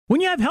When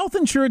you have health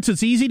insurance,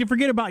 it's easy to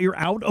forget about your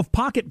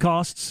out-of-pocket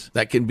costs.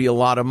 That can be a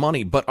lot of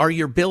money, but are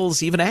your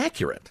bills even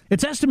accurate?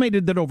 It's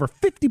estimated that over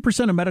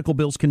 50% of medical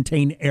bills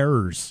contain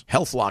errors.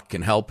 HealthLock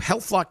can help.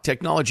 HealthLock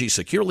technology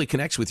securely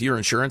connects with your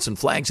insurance and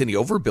flags any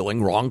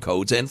overbilling, wrong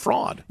codes, and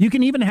fraud. You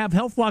can even have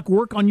HealthLock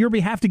work on your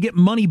behalf to get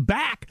money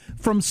back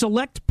from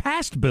select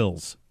past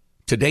bills.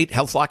 To date,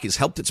 HealthLock has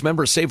helped its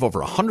members save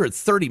over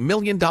 $130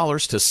 million.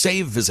 To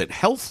save, visit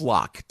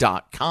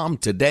healthlock.com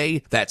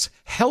today. That's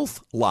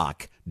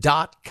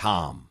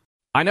healthlock.com.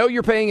 I know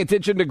you're paying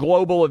attention to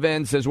global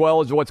events as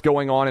well as what's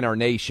going on in our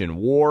nation.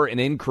 War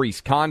and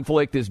increased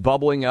conflict is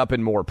bubbling up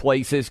in more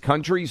places.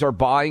 Countries are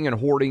buying and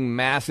hoarding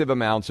massive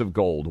amounts of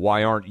gold.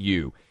 Why aren't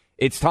you?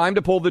 It's time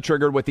to pull the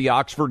trigger with the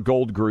Oxford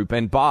Gold Group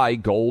and buy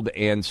gold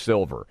and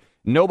silver.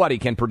 Nobody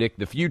can predict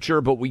the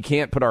future, but we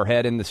can't put our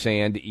head in the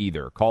sand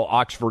either. Call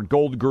Oxford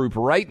Gold Group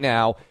right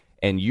now,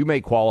 and you may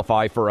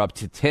qualify for up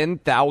to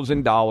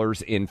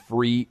 $10,000 in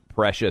free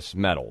precious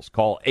metals.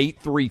 Call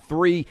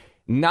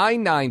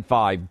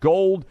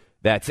 833-995-GOLD.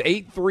 That's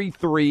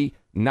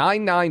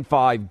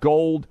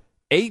 833-995-GOLD,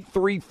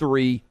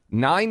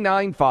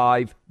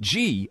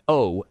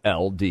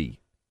 833-995-GOLD.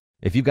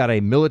 If you've got a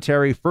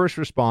military, first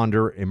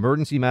responder,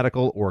 emergency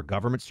medical, or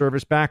government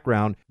service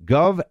background,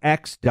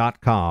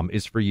 GovX.com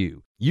is for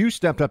you. You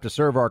stepped up to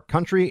serve our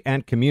country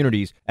and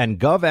communities, and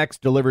GovX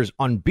delivers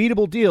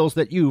unbeatable deals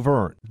that you've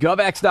earned.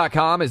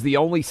 GovX.com is the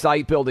only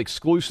site built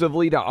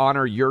exclusively to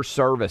honor your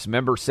service.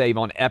 Members save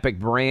on epic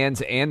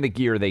brands and the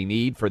gear they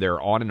need for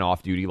their on- and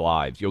off-duty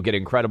lives. You'll get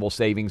incredible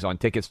savings on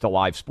tickets to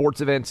live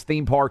sports events,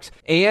 theme parks,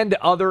 and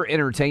other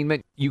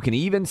entertainment. You can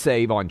even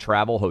save on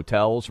travel,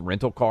 hotels,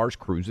 rental cars,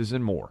 cruises,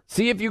 and more.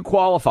 See if you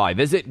qualify.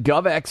 Visit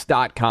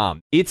GovX.com.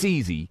 It's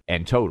easy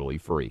and totally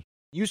free.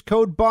 Use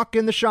code BUCK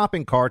in the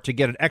shopping cart to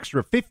get an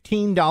extra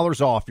 $15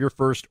 off your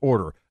first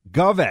order.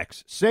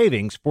 GovX,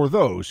 savings for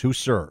those who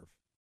serve.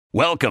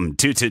 Welcome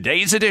to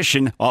today's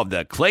edition of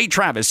the Clay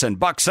Travis and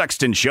Buck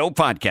Sexton Show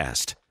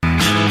podcast.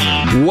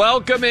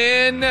 Welcome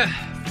in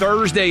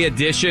Thursday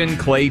edition,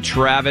 Clay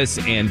Travis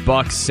and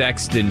Buck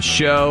Sexton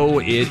Show.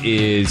 It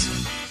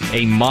is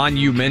a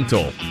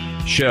monumental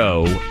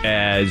show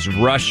as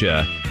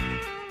Russia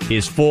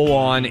is full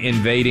on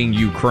invading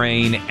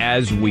Ukraine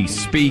as we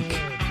speak.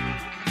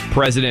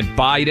 President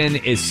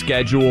Biden is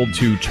scheduled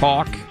to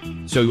talk,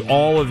 so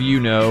all of you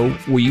know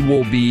we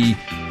will be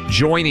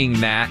joining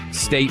that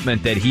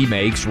statement that he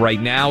makes right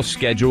now,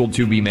 scheduled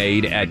to be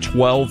made at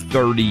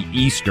 12:30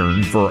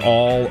 Eastern for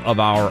all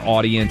of our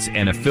audience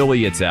and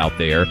affiliates out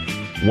there.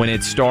 When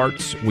it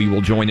starts, we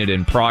will join it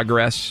in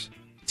progress.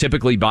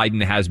 Typically,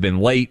 Biden has been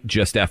late,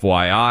 just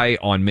FYI,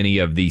 on many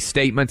of these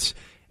statements,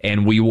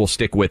 and we will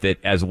stick with it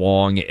as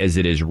long as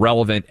it is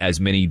relevant, as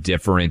many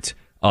different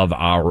of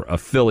our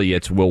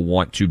affiliates will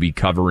want to be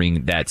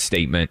covering that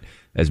statement,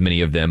 as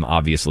many of them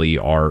obviously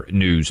are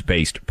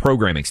news-based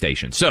programming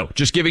stations. So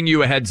just giving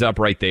you a heads up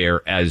right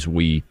there as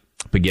we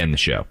begin the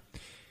show.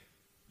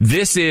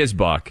 This is,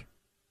 Buck,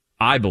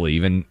 I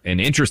believe, and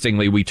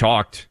interestingly, we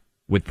talked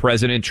with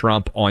President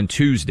Trump on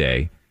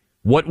Tuesday.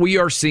 What we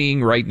are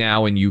seeing right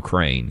now in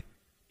Ukraine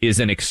is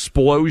an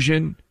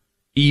explosion,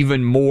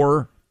 even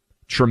more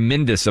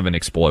tremendous of an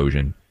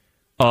explosion,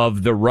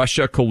 of the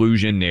Russia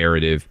collusion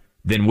narrative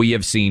than we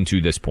have seen to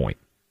this point.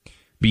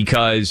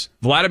 Because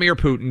Vladimir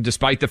Putin,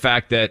 despite the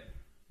fact that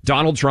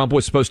Donald Trump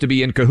was supposed to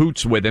be in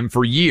cahoots with him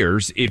for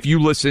years, if you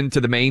listen to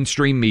the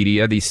mainstream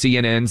media, the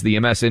CNNs, the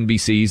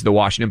MSNBCs, the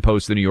Washington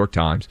Post, the New York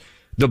Times,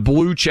 the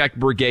Blue Check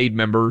Brigade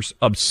members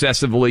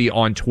obsessively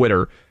on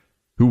Twitter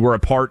who were a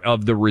part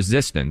of the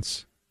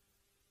resistance,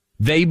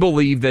 they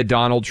believe that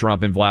Donald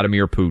Trump and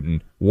Vladimir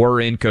Putin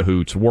were in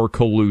cahoots, were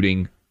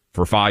colluding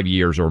for 5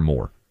 years or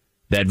more.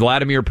 That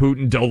Vladimir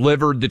Putin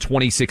delivered the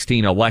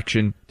 2016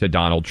 election to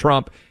Donald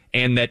Trump,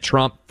 and that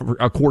Trump,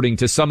 according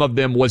to some of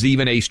them, was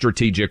even a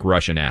strategic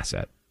Russian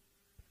asset.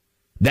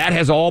 That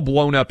has all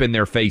blown up in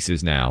their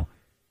faces now,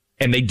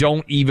 and they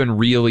don't even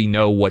really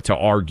know what to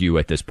argue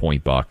at this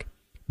point, Buck,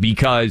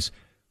 because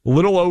a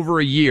little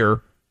over a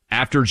year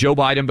after Joe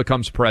Biden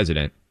becomes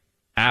president,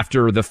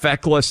 after the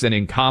feckless and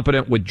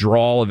incompetent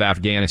withdrawal of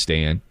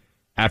Afghanistan,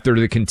 after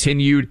the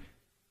continued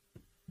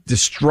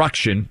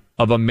destruction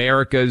of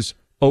America's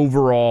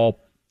overall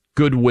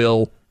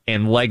goodwill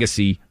and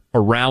legacy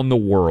around the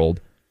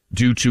world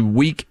due to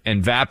weak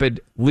and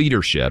vapid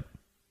leadership,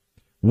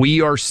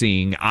 we are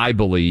seeing, I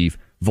believe,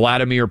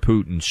 Vladimir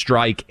Putin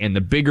strike. And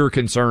the bigger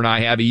concern I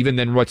have, even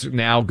than what's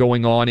now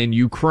going on in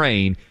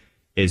Ukraine,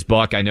 is,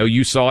 Buck, I know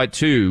you saw it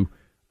too.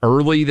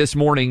 Early this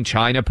morning,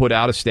 China put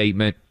out a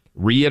statement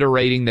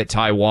reiterating that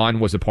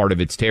Taiwan was a part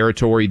of its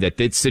territory, that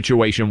this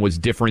situation was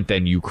different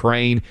than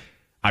Ukraine.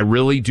 I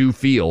really do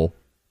feel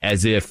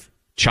as if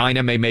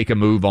China may make a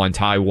move on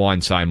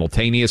Taiwan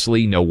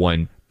simultaneously. No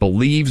one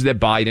believes that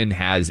Biden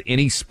has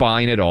any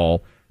spine at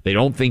all. They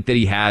don't think that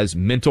he has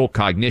mental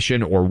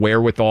cognition or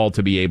wherewithal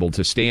to be able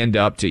to stand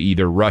up to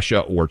either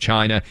Russia or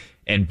China,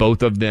 and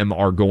both of them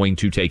are going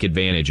to take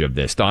advantage of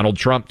this. Donald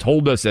Trump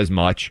told us as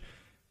much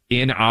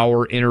in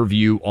our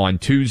interview on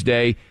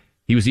Tuesday.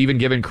 He was even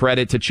giving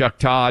credit to Chuck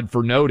Todd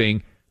for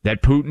noting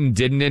that Putin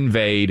didn't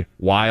invade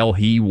while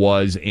he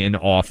was in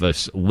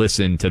office.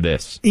 Listen to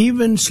this.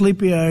 Even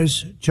Sleepy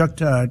Eyes Chuck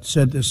Todd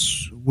said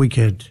this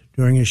weekend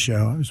during his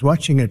show. I was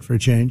watching it for a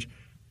change,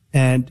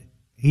 and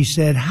he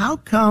said, how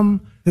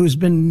come there has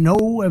been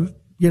no,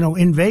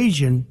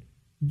 invasion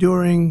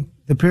during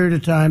the period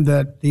of time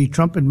that the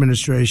Trump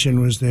administration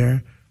was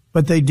there,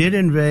 but they did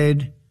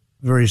invade,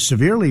 very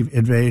severely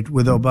invade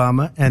with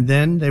Obama, and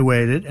then they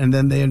waited, and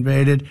then they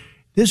invaded.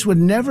 This would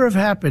never have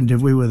happened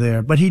if we were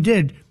there, but he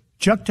did.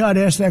 Chuck Todd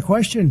asked that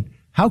question.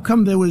 How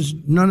come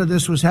none of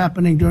this was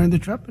happening during the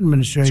Trump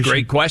administration? It's a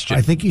great question.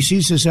 I think he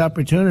sees this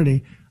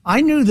opportunity.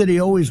 I knew that he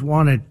always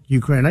wanted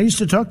Ukraine. I used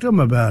to talk to him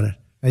about it.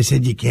 I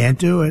said, you can't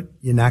do it.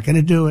 You're not going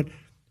to do it.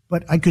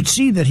 But I could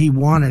see that he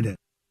wanted it.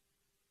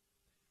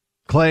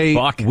 Clay,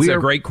 Buck, it's a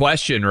great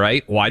question,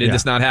 right? Why did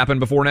this not happen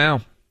before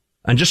now?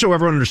 And just so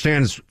everyone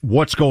understands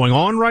what's going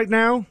on right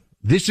now,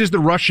 this is the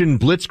Russian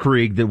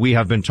blitzkrieg that we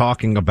have been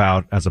talking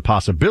about as a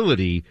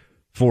possibility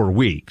for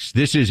weeks.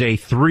 This is a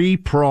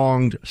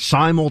three-pronged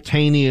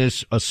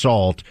simultaneous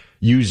assault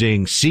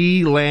using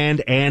sea,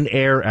 land, and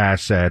air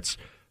assets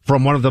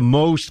from one of the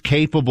most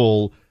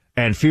capable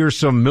and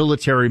fearsome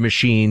military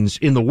machines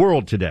in the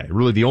world today.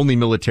 Really, the only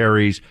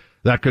militaries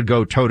that could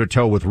go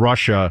toe-to-toe with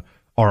Russia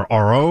are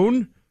our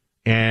own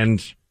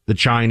and the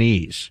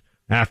Chinese.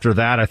 After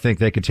that, I think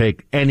they could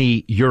take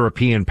any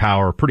European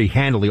power pretty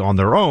handily on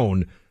their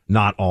own,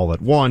 not all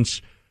at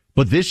once.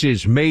 But this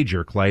is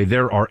major, Clay.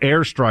 There are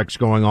airstrikes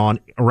going on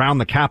around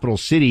the capital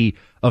city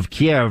of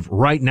Kiev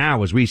right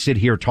now as we sit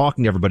here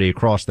talking to everybody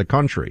across the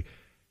country.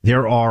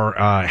 There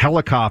are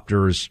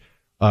helicopters,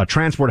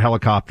 transport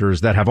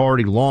helicopters that have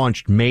already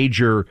launched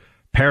major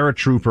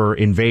paratrooper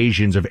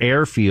invasions of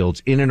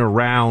airfields in and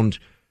around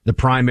the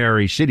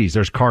primary cities.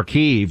 There's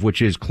Kharkiv,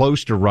 which is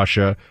close to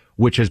Russia,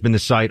 which has been the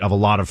site of a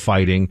lot of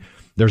fighting.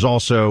 There's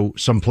also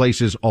some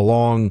places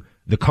along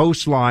the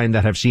coastline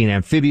that have seen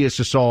amphibious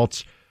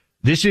assaults.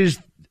 This is,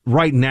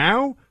 right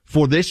now,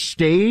 for this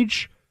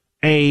stage,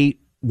 a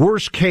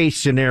worst-case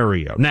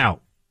scenario. Now,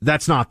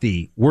 that's not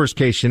the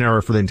worst-case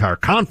scenario for the entire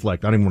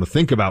conflict. I don't even want to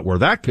think about where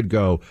that could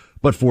go.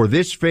 But for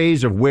this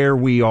phase of where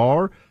we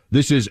are,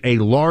 this is a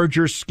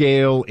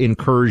larger-scale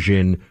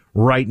incursion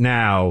right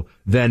now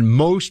than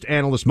most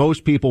analysts,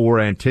 most people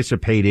were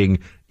anticipating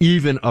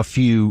even a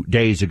few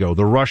days ago.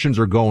 The Russians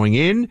are going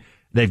in,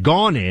 they've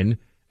gone in,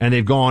 and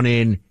they've gone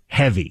in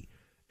heavy.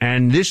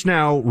 And this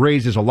now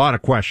raises a lot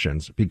of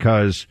questions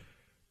because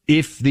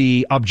if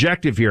the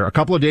objective here a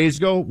couple of days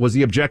ago was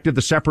the objective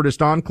the separatist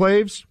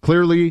enclaves,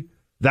 clearly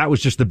that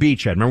was just the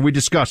beachhead. Remember, we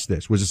discussed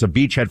this. Was this a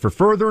beachhead for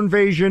further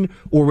invasion,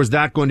 or was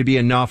that going to be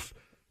enough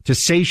to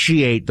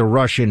satiate the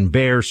Russian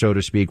bear, so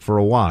to speak, for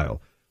a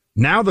while?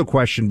 Now the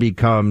question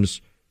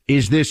becomes,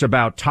 is this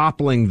about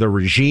toppling the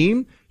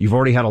regime? You've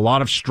already had a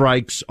lot of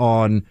strikes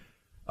on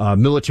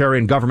military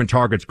and government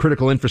targets,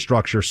 critical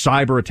infrastructure,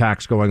 cyber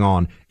attacks going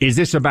on. Is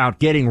this about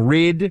getting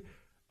rid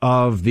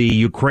of the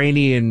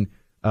Ukrainian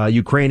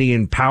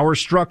power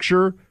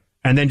structure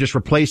and then just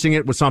replacing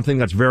it with something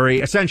that's very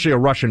essentially a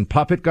Russian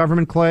puppet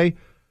government, Clay?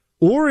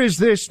 Or is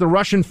this the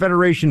Russian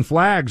Federation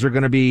flags are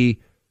going to be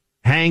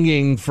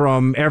hanging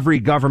from every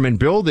government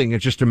building?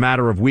 It's just a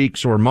matter of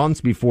weeks or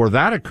months before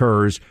that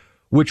occurs,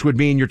 which would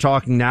mean you're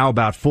talking now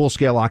about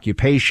full-scale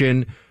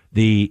occupation,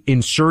 the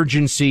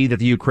insurgency that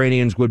the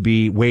Ukrainians would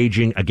be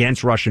waging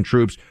against Russian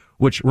troops,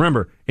 which,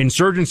 remember,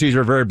 insurgencies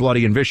are very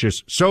bloody and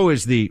vicious. So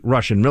is the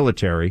Russian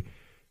military.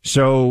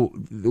 So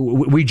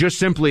we just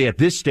simply, at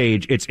this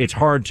stage, it's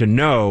hard to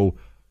know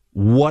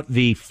what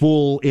the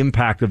full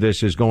impact of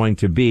this is going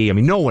to be. I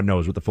mean, no one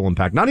knows what the full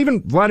impact, not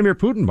even Vladimir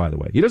Putin, by the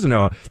way. He doesn't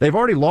know. They've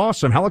already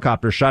lost some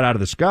helicopters shot out of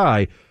the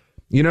sky.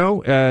 You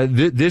know,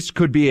 this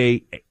could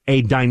be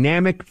a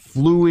dynamic,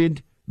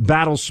 fluid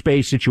battle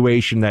space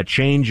situation that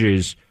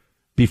changes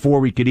before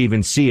we could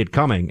even see it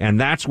coming. And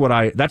that's what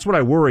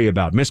I worry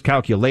about.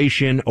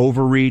 Miscalculation,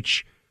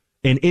 overreach,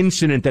 an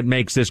incident that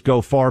makes this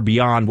go far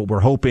beyond what we're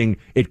hoping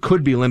it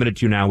could be limited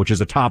to now, which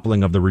is a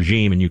toppling of the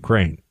regime in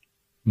Ukraine.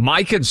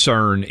 My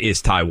concern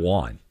is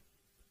Taiwan.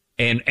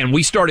 And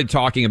we started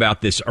talking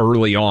about this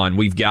early on.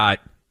 We've got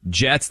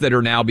jets that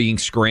are now being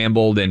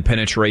scrambled and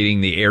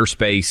penetrating the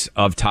airspace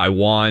of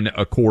Taiwan,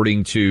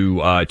 according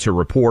to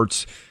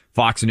reports.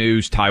 Fox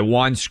News,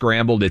 Taiwan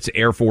scrambled its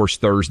Air Force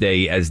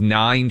Thursday as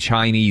 9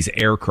 Chinese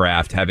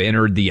aircraft have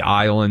entered the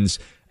island's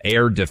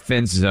air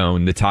defense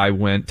zone. The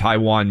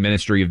Taiwan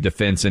Ministry of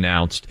Defense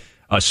announced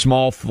a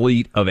small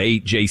fleet of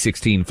 8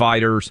 J-16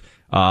 fighters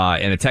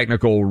and a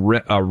technical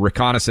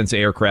reconnaissance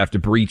aircraft to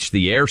breach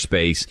the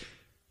airspace.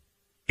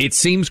 It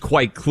seems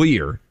quite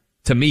clear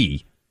to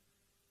me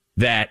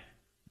that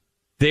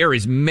there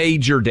is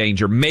major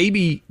danger,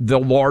 maybe the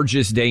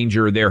largest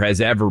danger there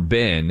has ever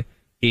been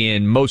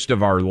in most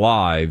of our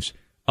lives,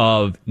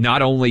 of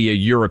not only a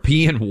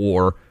European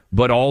war,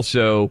 but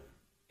also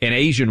an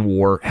Asian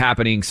war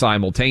happening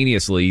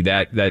simultaneously,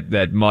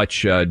 that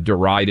much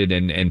derided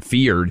and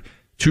feared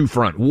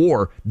two-front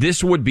war.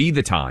 This would be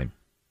the time,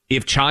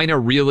 if China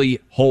really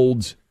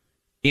holds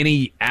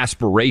any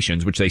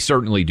aspirations, which they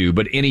certainly do,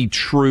 but any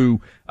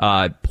true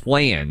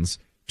plans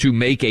to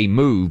make a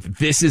move,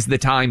 this is the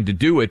time to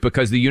do it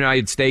because the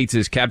United States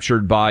is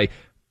captured by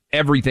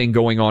everything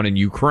going on in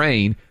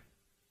Ukraine.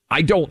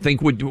 I don't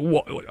think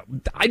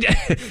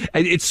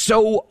it's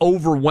so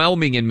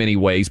overwhelming in many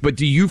ways, but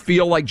do you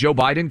feel like Joe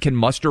Biden can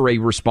muster a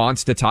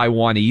response to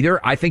Taiwan either?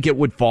 I think it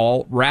would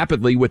fall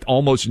rapidly with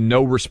almost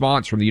no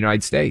response from the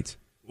United States.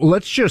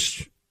 Let's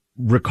just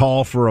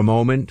recall for a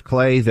moment,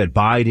 Clay, that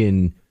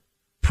Biden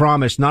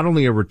promised not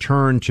only a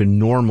return to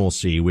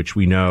normalcy, which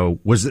we know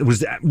was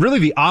really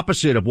the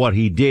opposite of what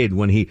he did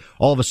when he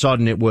all of a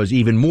sudden it was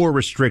even more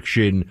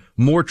restriction,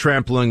 more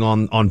trampling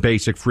on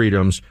basic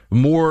freedoms,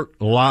 more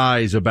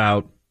lies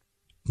about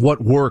what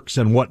works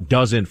and what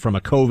doesn't from a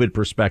COVID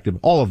perspective,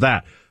 all of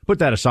that. Put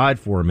that aside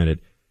for a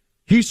minute.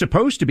 He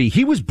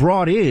was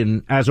brought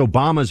in as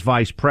Obama's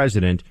vice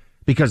president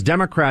because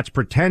Democrats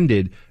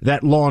pretended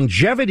that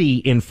longevity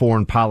in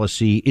foreign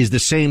policy is the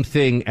same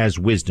thing as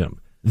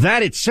wisdom.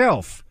 That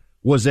itself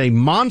was a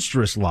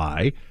monstrous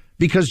lie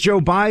because Joe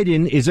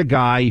Biden is a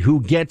guy who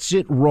gets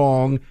it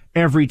wrong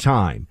every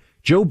time.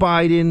 Joe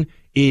Biden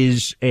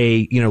is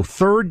a,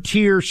 third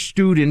tier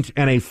student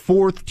and a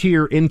fourth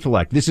tier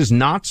intellect. This is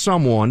not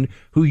someone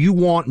who you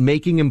want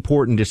making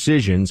important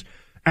decisions,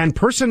 and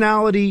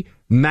personality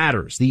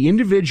matters. The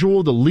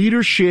individual, the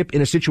leadership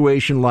in a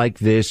situation like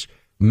this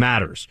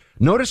matters.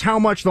 Notice how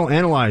much they'll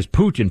analyze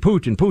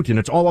Putin.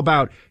 It's all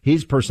about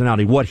his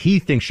personality, what he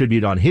thinks should be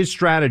done, his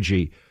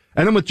strategy.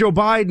 And then with Joe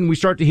Biden, we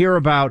start to hear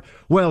about,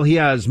 well, he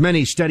has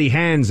many steady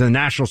hands and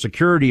national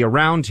security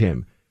around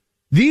him.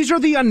 These are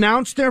the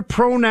announce their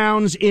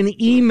pronouns in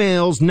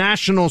emails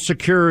national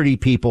security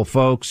people,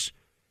 folks.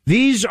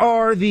 These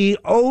are the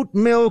oat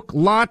milk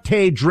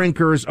latte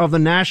drinkers of the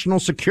national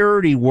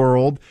security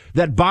world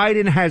that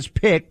Biden has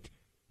picked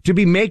to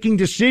be making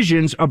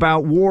decisions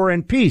about war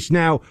and peace.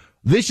 Now,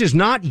 this is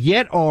not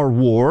yet our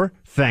war,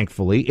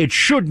 thankfully. It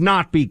should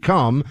not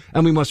become,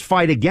 and we must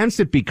fight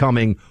against it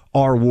becoming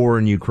our war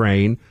in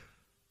Ukraine.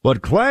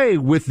 But Clay,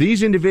 with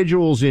these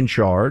individuals in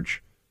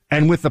charge,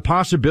 and with the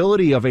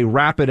possibility of a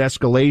rapid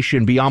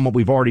escalation beyond what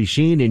we've already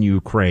seen in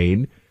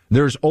Ukraine,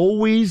 there's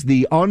always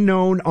the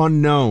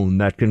unknown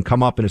that can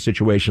come up in a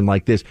situation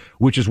like this,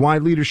 which is why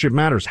leadership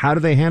matters. How do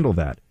they handle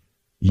that?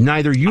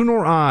 Neither you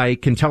nor I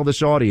can tell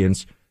this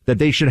audience that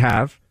they should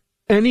have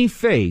any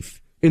faith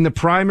in the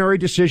primary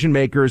decision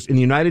makers in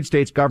the United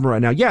States government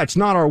right now. Yeah, it's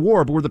not our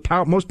war, but we're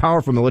the most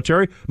powerful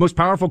military, most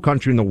powerful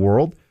country in the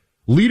world.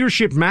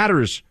 Leadership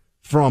matters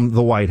from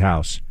the White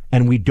House,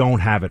 and we don't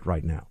have it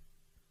right now.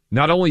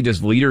 Not only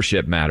does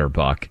leadership matter,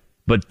 Buck,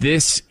 but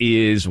this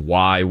is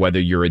why,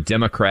 whether you're a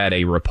Democrat,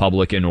 a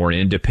Republican, or an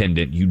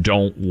independent, you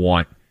don't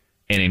want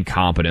an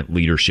incompetent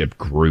leadership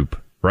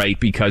group, right?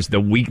 Because the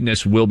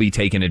weakness will be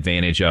taken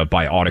advantage of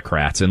by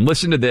autocrats. And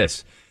listen to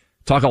this.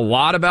 Talk a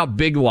lot about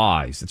big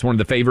lies. It's one of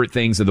the favorite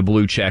things of the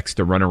blue checks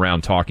to run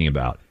around talking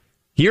about.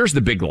 Here's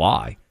the big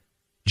lie.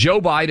 Joe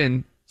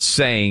Biden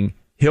saying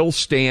he'll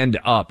stand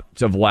up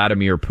to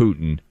Vladimir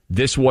Putin.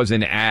 This was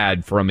an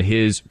ad from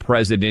his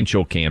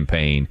presidential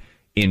campaign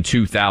in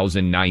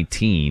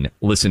 2019.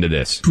 Listen to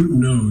this. Putin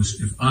knows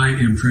if I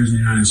am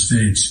president of the United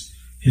States,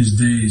 his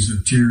days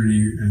of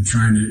tyranny and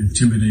trying to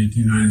intimidate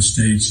the United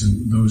States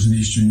and those in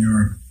Eastern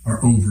Europe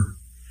are over.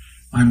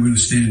 I'm going to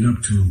stand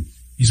up to him.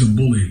 He's a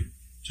bully,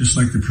 just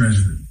like the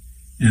president.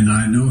 And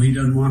I know he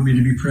doesn't want me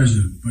to be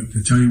president, but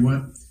to tell you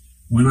what,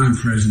 when I'm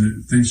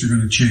president, things are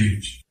going to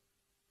change.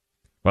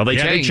 Well, they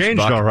changed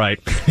Buck. All right.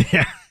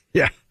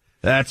 Yeah,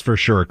 that's for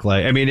sure,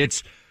 Clay. I mean,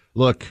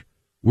 look,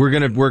 we're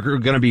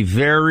gonna be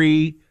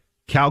very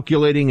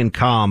calculating and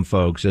calm,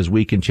 folks, as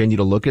we continue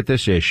to look at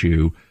this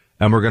issue,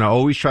 and we're gonna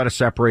always try to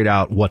separate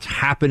out what's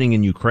happening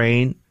in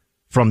Ukraine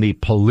from the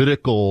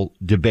political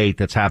debate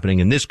that's happening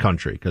in this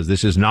country, because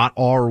this is not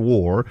our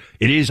war.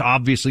 It is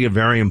obviously a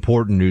very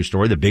important news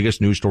story, the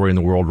biggest news story in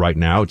the world right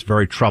now. It's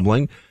very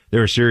troubling.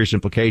 There are serious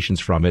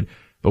implications from it,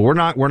 but we're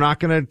not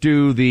going to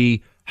do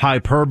the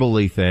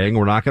hyperbole thing.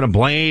 We're not going to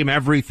blame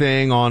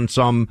everything on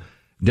some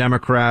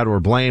Democrat or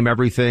blame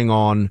everything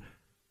on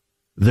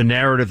the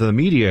narrative that the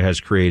media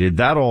has created.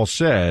 That all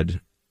said,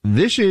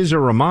 this is a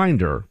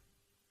reminder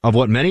of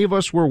what many of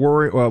us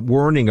were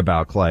warning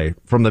about, Clay,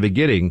 from the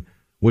beginning,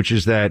 which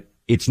is that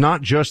it's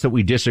not just that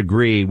we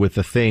disagree with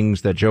the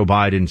things that Joe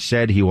Biden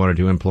said he wanted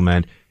to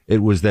implement.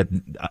 It was that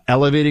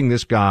elevating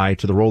this guy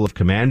to the role of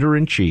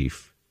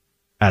commander-in-chief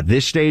at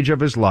this stage of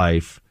his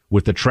life,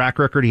 with the track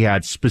record he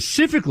had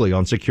specifically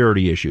on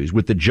security issues,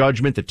 with the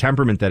judgment, the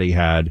temperament that he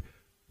had,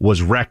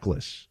 was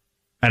reckless.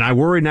 And I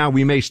worry now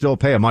we may still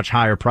pay a much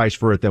higher price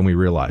for it than we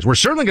realize. We're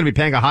certainly going to be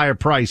paying a higher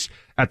price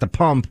at the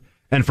pump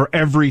and for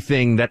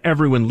everything that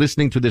everyone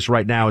listening to this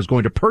right now is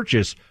going to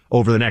purchase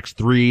over the next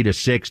 3 to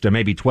 6 to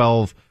maybe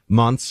 12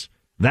 months.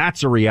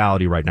 That's a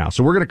reality right now.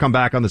 So we're going to come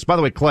back on this. By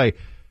the way, Clay,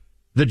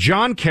 the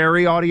John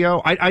Kerry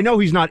audio, I know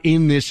he's not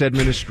in this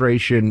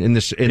administration in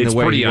the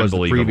way he was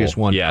the previous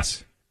one.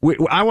 Yes.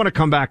 I want to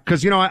come back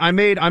because, I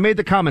made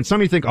the comment.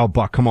 Some of you think, oh,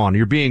 Buck, come on.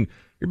 You're being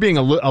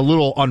a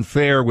little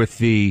unfair with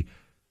the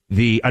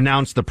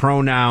announce the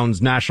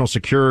pronouns, national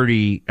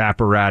security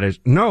apparatus.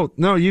 No,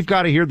 you've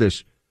got to hear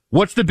this.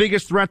 What's the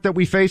biggest threat that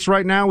we face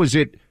right now? Is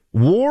it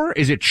war?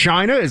 Is it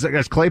China?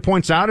 As Clay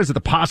points out, is it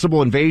the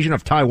possible invasion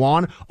of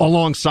Taiwan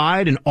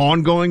alongside an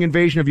ongoing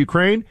invasion of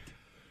Ukraine?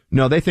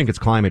 No, they think it's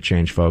climate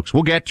change, folks.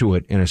 We'll get to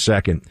it in a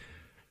second.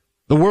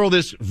 The world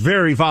is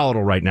very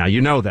volatile right now.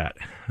 You know that.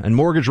 And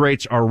mortgage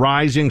rates are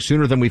rising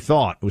sooner than we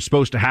thought. It was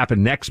supposed to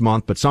happen next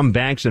month, but some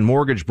banks and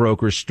mortgage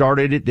brokers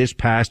started it this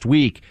past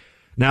week.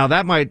 Now,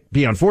 that might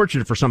be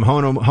unfortunate for some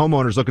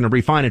homeowners looking to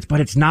refinance,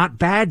 but it's not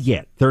bad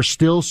yet. There's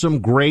still some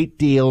great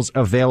deals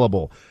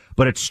available.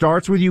 But it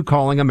starts with you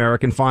calling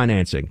American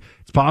Financing.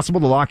 It's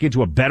possible to lock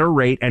into a better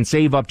rate and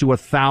save up to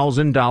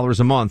 $1,000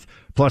 a month,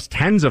 plus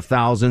tens of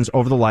thousands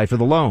over the life of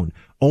the loan.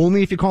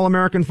 Only if you call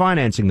American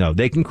Financing, though.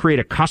 They can create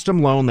a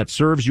custom loan that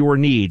serves your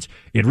needs.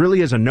 It really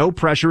is a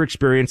no-pressure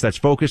experience that's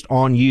focused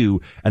on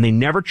you, and they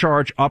never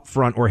charge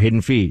upfront or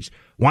hidden fees.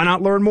 Why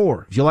not learn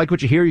more? If you like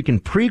what you hear, you can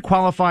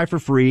pre-qualify for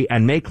free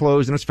and may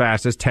close in as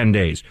fast as 10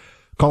 days.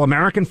 Call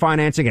American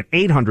Financing at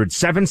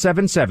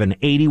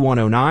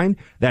 800-777-8109.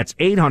 That's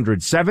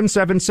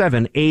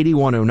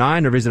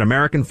 800-777-8109, or visit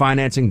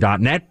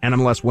AmericanFinancing.net,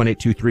 NMLS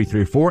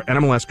 182334,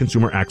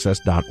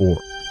 NMLSConsumerAccess.org.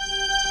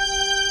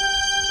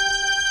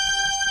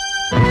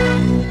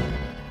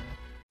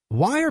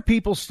 Why are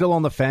people still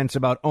on the fence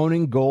about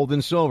owning gold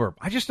and silver?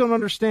 I just don't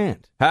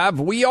understand. Have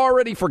we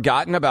already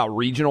forgotten about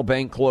regional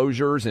bank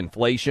closures,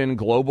 inflation,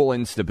 global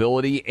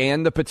instability,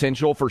 and the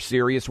potential for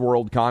serious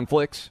world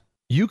conflicts?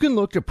 You can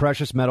look to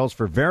precious metals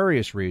for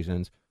various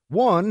reasons.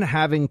 1,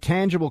 having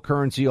tangible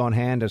currency on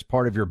hand as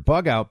part of your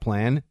bug-out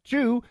plan.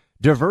 2,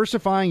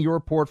 diversifying your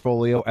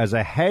portfolio as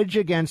a hedge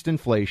against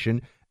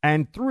inflation.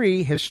 And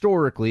 3,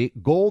 historically,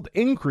 gold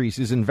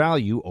increases in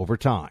value over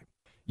time.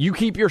 You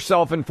keep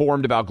yourself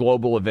informed about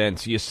global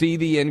events. You see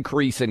the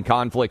increase in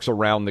conflicts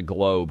around the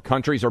globe.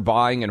 Countries are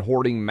buying and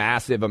hoarding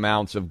massive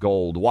amounts of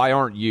gold. Why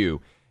aren't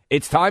you?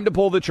 It's time to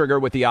pull the trigger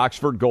with the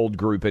Oxford Gold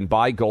Group and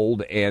buy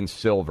gold and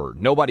silver.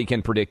 Nobody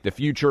can predict the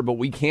future, but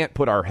we can't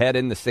put our head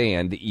in the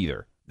sand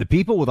either. The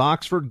people with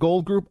Oxford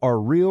Gold Group are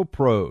real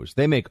pros.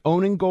 They make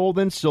owning gold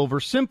and silver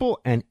simple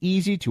and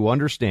easy to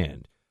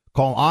understand.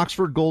 Call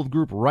Oxford Gold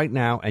Group right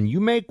now, and you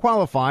may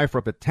qualify for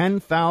up to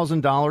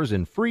 $10,000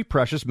 in free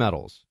precious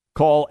metals.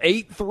 Call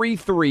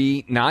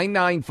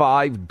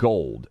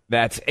 833-995-GOLD.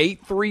 That's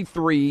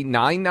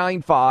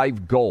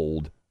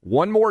 833-995-GOLD.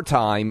 One more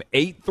time,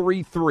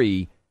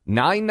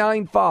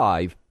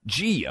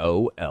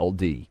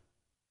 833-995-GOLD.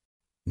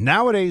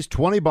 Nowadays,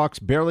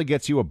 $20 barely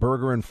gets you a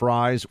burger and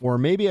fries or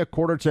maybe a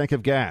quarter tank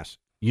of gas.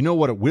 You know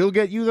what it will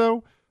get you,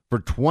 though? For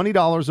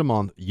 $20 a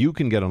month, you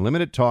can get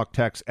unlimited talk,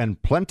 text,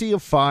 and plenty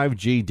of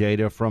 5G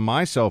data from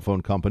my cell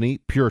phone company,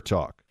 Pure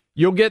Talk.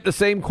 You'll get the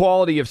same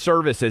quality of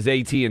service as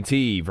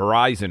AT&T,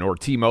 Verizon, or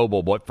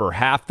T-Mobile, but for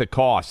half the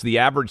cost. The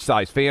average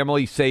size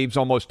family saves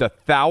almost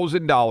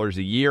 $1,000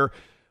 a year,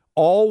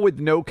 all with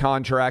no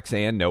contracts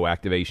and no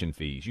activation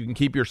fees. You can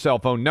keep your cell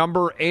phone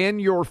number and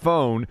your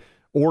phone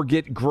or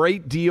get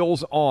great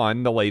deals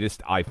on the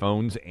latest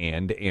iPhones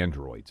and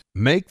Androids.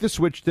 Make the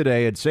switch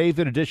today and save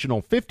an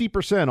additional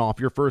 50% off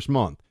your first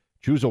month.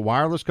 Choose a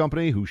wireless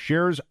company who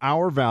shares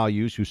our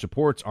values, who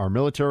supports our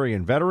military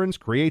and veterans,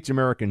 creates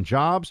American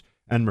jobs,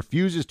 and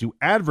refuses to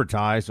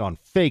advertise on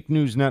fake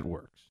news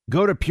networks.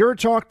 Go to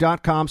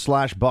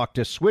puretalk.com/buck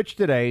to switch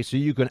today so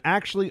you can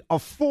actually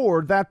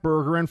afford that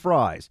burger and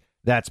fries.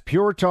 That's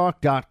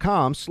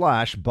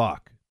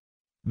puretalk.com/buck.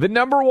 The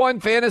number one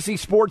fantasy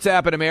sports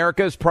app in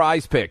America is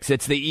Prize Picks.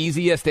 It's the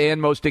easiest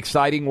and most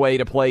exciting way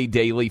to play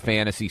daily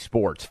fantasy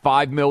sports.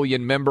 5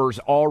 million members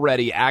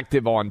already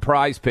active on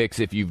Prize Picks.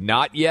 If you've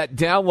not yet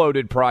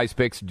downloaded Prize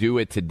Picks, do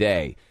it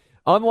today.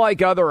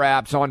 Unlike other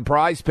apps, on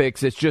Prize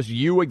Picks, it's just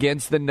you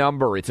against the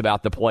number. It's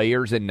about the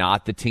players and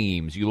not the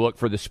teams. You look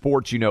for the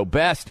sports you know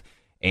best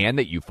and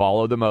that you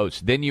follow the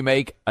most. Then you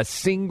make a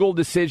single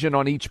decision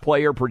on each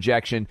player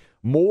projection,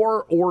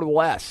 more or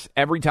less.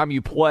 Every time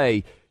you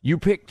play, you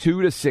pick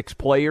 2 to 6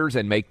 players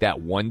and make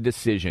that one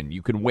decision.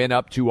 You can win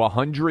up to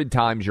 100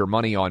 times your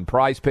money on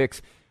Prize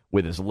Picks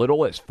with as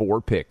little as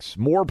 4 picks.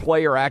 More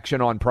player action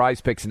on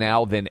Prize Picks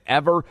now than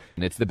ever,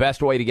 and it's the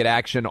best way to get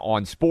action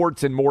on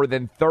sports in more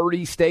than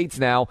 30 states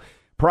now.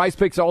 Prize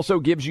Picks also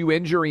gives you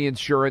injury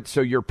insurance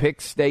so your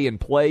picks stay in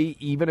play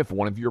even if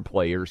one of your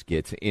players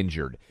gets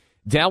injured.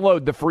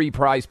 Download the free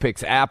Prize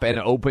Picks app and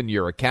open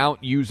your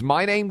account. Use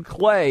my name,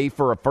 Clay,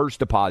 for a first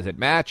deposit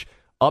match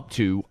up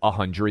to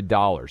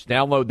 $100.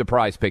 Download the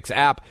Prize Picks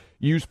app.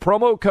 Use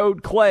promo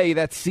code CLAY,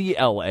 that's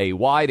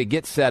C-L-A-Y, to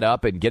get set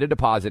up and get a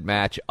deposit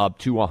match up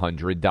to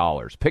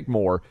 $100. Pick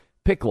more,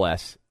 pick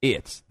less.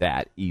 It's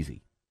that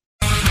easy.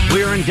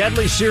 We are in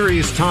deadly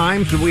serious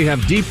times, but we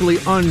have deeply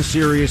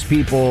unserious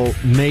people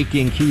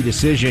making key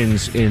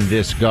decisions in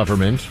this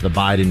government, the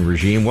Biden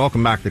regime.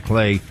 Welcome back to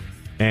Clay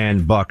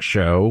and Buck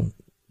Show.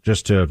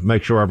 Just to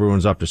make sure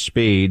everyone's up to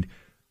speed,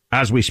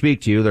 as we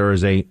speak to you, there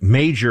is a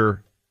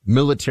major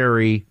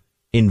military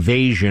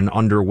invasion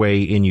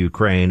underway in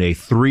Ukraine, a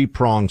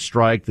 3-pronged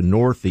strike, the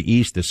north, the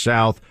east, the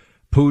south,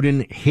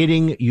 Putin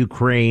hitting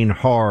Ukraine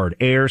hard,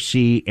 air,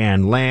 sea,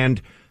 and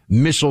land,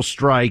 missile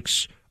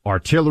strikes,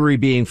 artillery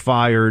being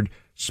fired,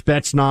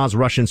 Spetsnaz,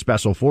 Russian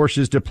special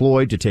forces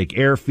deployed to take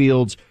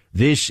airfields.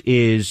 This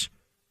is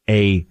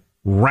a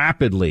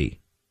rapidly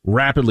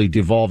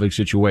devolving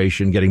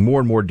situation, getting more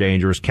and more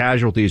dangerous.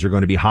 Casualties are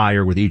going to be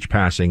higher with each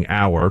passing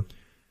hour.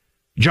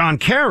 John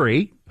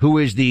Kerry, who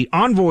is the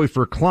envoy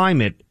for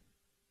climate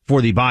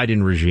for the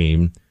Biden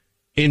regime,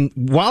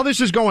 while this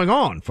is going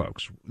on,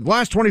 folks, the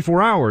last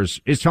 24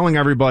 hours is telling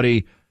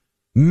everybody,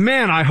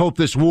 man, I hope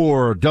this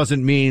war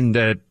doesn't mean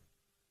that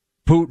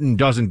Putin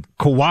doesn't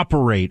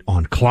cooperate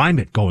on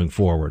climate going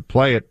forward.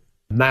 Play it.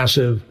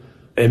 Massive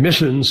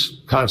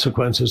emissions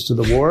consequences to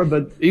the war,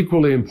 but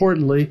equally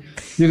importantly,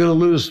 you're going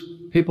to lose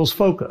people's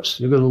focus.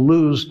 You're going to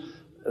lose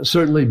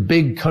certainly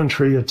big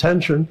country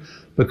attention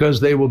because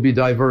they will be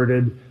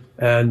diverted,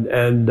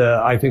 and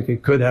I think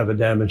it could have a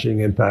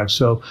damaging impact.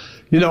 So,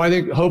 I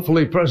think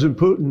hopefully President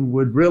Putin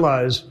would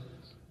realize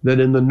that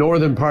in the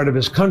northern part of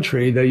his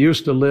country, they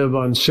used to live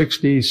on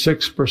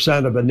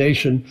 66% of a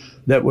nation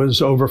that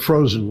was over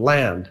frozen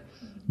land.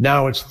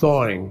 Now it's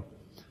thawing,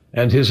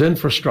 and his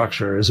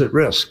infrastructure is at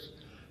risk,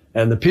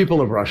 and the people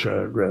of Russia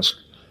are at risk.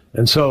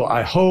 And so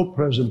I hope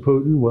President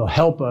Putin will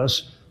help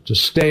us to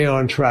stay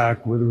on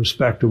track with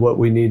respect to what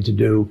we need to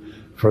do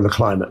for the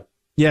climate.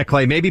 Yeah,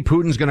 Clay, maybe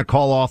Putin's going to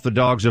call off the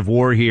dogs of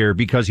war here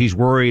because he's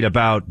worried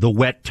about the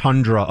wet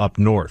tundra up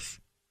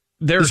north.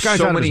 There's this guy's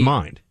out of his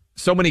mind.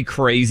 So many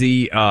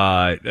crazy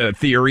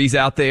theories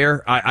out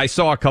there. I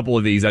saw a couple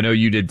of these. I know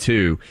you did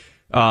too.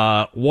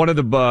 One of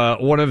the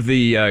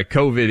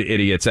COVID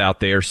idiots out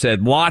there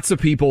said lots of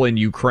people in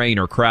Ukraine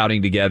are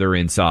crowding together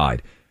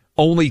inside.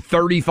 Only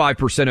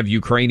 35% of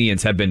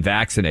Ukrainians have been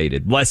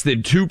vaccinated. Less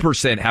than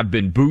 2% have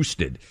been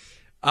boosted.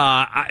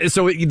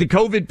 So the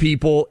COVID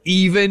people,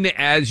 even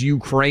as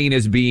Ukraine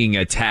is being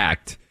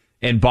attacked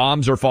and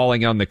bombs are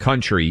falling on the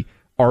country,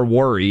 are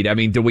worried. I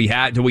mean, do we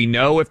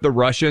know if the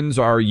Russians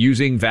are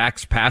using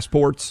vax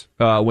passports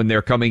when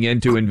they're coming in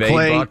to invade?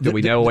 Clay, Buck? Do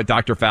we know what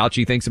Dr.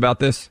 Fauci thinks about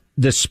this?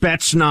 The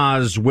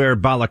Spetsnaz wear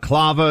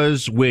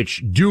balaclavas,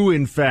 which do,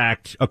 in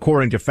fact,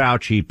 according to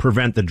Fauci,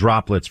 prevent the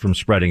droplets from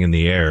spreading in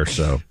the air.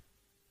 So,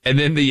 and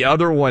then the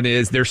other one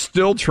is they're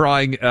still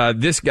trying.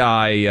 This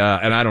guy,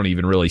 and I don't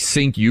even really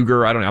Sink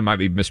Uger. I might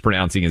be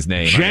mispronouncing his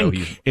name.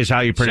 Cenk is how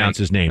you pronounce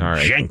his name. All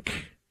right. Cenk.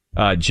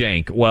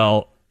 Cenk.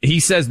 Well, he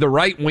says the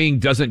right wing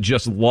doesn't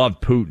just love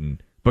Putin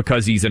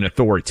because he's an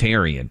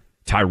authoritarian,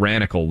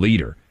 tyrannical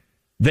leader.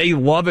 They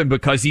love him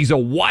because he's a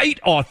white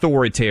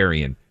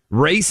authoritarian.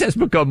 Race has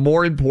become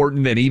more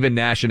important than even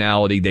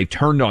nationality. They've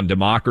turned on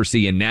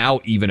democracy and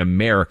now even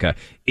America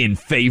in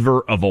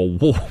favor of a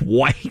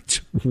white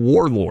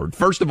warlord.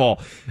 First of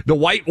all, the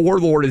white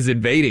warlord is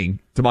invading,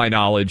 to my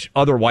knowledge,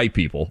 other white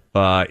people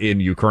in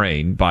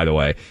Ukraine, by the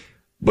way.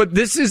 But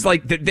this is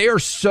like, they are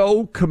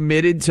so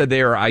committed to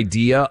their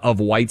idea of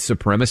white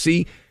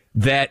supremacy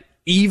that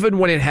even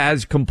when it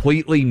has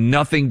completely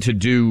nothing to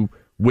do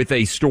with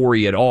a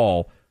story at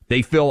all,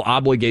 they feel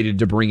obligated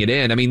to bring it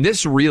in. I mean,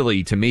 this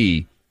really, to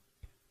me,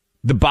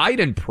 the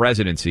Biden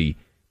presidency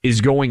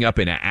is going up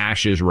in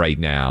ashes right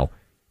now.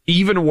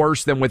 Even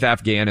worse than with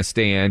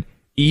Afghanistan,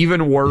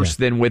 even worse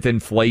than with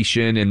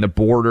inflation and the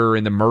border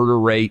and the murder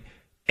rate.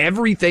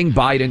 Everything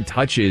Biden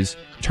touches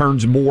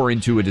turns more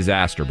into a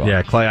disaster. Bob.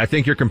 Yeah, Clay, I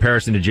think your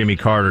comparison to Jimmy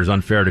Carter is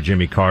unfair to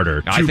Jimmy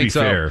Carter. I think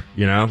so. Fair,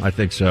 I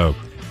think so.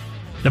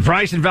 The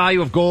price and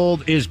value of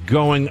gold is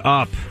going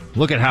up.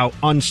 Look at how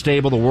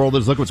unstable the world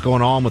is. Look what's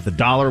going on with the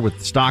dollar, with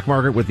the stock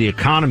market, with the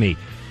economy.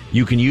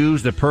 You can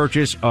use the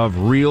purchase of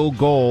real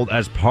gold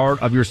as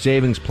part of your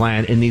savings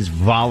plan in these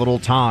volatile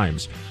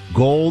times.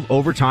 Gold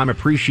over time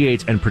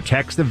appreciates and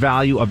protects the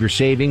value of your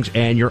savings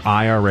and your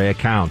IRA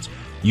accounts.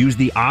 Use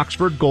the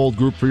Oxford Gold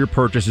Group for your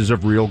purchases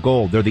of real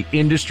gold. They're the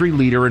industry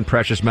leader in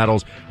precious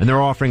metals, and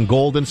they're offering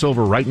gold and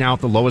silver right now at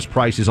the lowest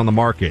prices on the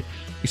market.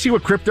 You see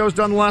what crypto's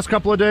done the last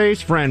couple of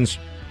days? Friends,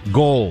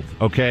 gold,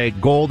 okay?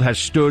 Gold has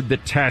stood the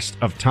test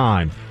of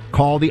time.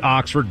 Call the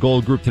Oxford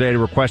Gold Group today to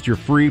request your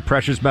free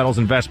precious metals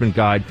investment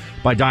guide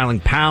by dialing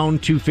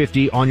pound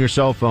 250 on your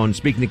cell phone,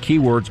 speaking the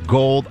keywords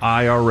Gold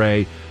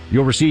IRA.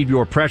 You'll receive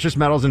your precious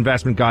metals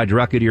investment guide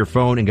directly to your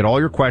phone and get all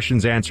your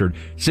questions answered.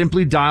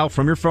 Simply dial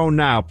from your phone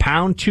now,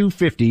 pound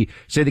 250,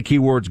 say the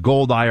keywords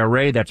Gold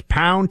IRA. That's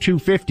pound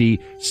 250,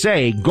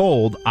 say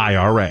Gold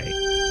IRA.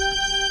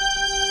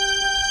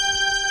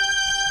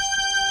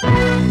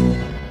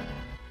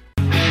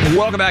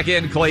 Welcome back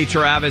in, Clay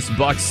Travis,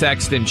 Buck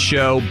Sexton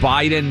Show.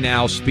 Biden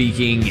now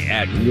speaking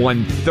at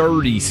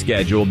 1:30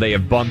 scheduled. They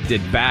have bumped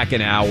it back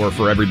an hour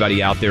for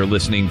everybody out there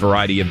listening.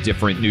 Variety of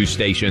different news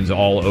stations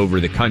all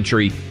over the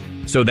country.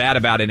 So that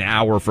about an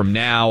hour from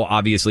now.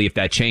 Obviously, if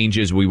that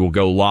changes, we will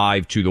go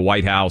live to the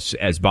White House,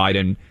 as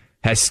Biden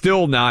has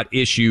still not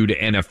issued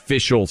an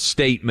official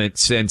statement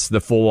since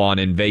the full-on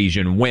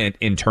invasion went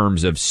in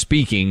terms of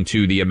speaking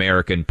to the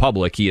American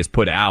public. He has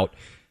put out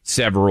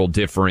several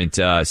different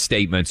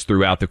statements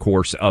throughout the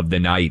course of the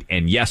night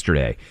and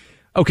yesterday.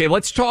 Okay,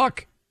 let's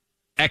talk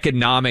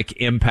economic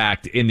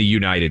impact in the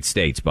United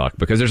States, Buck?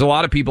 Because there's a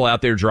lot of people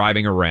out there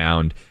driving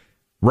around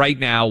right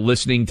now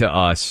listening to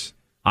us.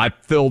 I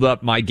filled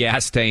up my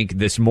gas tank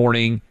this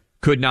morning,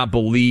 could not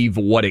believe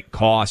what it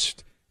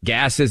cost.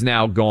 Gas is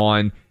now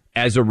gone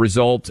as a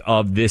result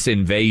of this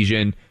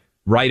invasion,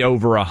 right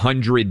over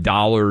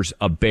 $100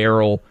 a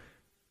barrel,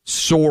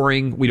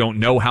 soaring. We don't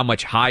know how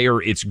much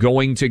higher it's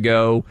going to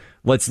go.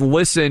 Let's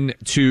listen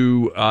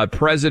to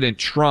President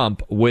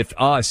Trump with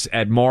us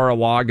at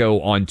Mar-a-Lago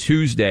on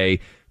Tuesday,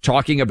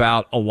 talking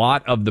about a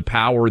lot of the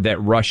power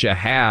that Russia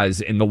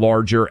has in the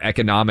larger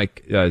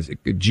economic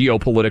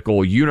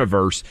geopolitical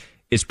universe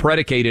is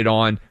predicated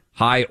on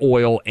high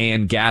oil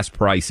and gas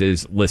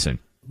prices. Listen.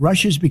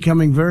 Russia's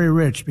becoming very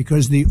rich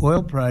because the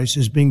oil price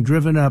is being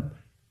driven up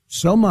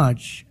so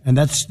much, and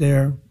that's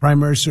their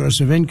primary source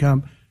of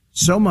income,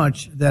 so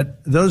much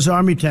that those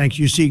army tanks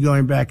you see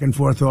going back and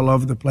forth all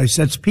over the place,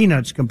 that's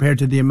peanuts compared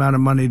to the amount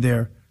of money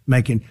they're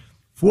making.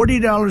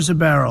 $40 a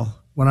barrel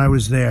when I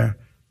was there,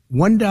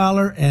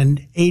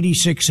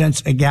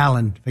 $1.86 a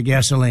gallon for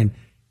gasoline.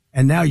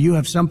 And now you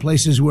have some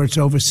places where it's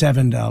over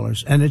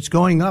 $7, and it's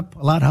going up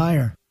a lot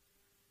higher.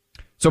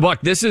 So,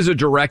 Buck, this is a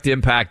direct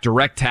impact,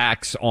 direct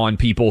tax on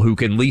people who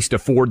can least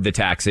afford the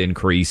tax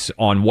increase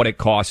on what it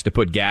costs to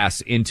put gas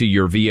into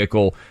your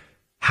vehicle.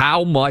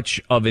 How much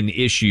of an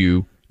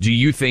issue do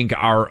you think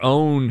our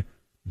own,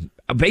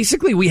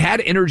 basically we had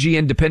energy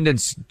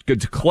independence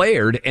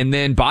declared, and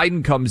then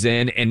Biden comes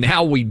in and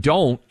now we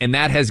don't, and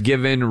that has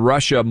given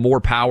Russia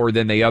more power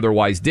than they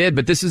otherwise did.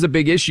 But this is a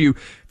big issue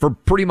for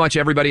pretty much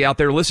everybody out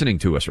there listening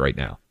to us right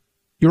now.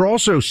 You're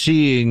also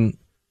seeing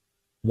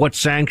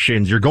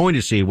you're going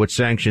to see what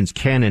sanctions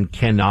can and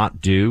cannot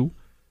do.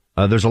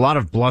 There's a lot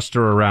of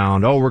bluster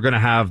around, we're going to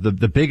have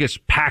the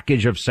biggest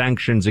package of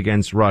sanctions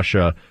against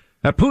Russia.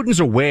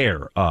 Putin's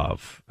aware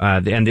of,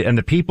 and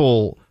the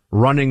people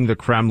running the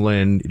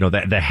Kremlin,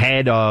 the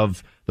head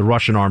of the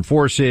Russian armed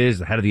forces,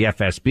 the head of the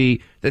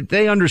FSB, that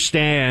they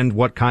understand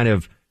what kind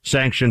of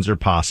sanctions are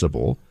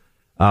possible.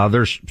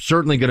 There's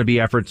certainly going to be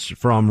efforts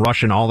from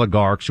Russian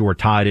oligarchs who are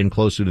tied in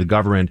closely to the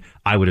government,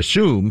 I would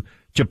assume,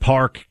 to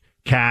park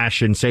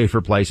cash in safer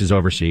places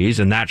overseas,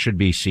 and that should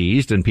be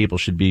seized and people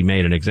should be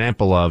made an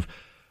example of.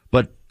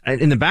 But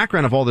in the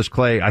background of all this,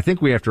 Clay, I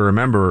think we have to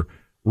remember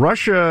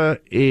Russia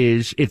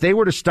is, if they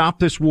were to stop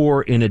this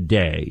war in a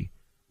day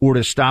or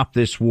to stop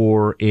this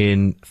war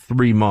in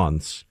 3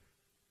 months,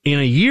 in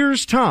a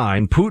year's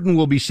time, Putin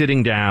will be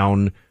sitting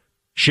down,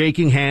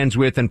 shaking hands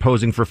with and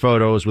posing for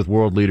photos with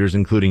world leaders,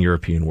 including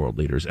European world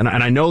leaders. And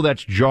I know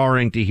that's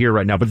jarring to hear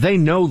right now, but they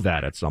know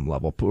that at some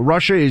level.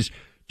 Russia is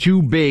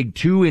too big,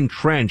 too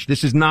entrenched.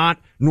 This is not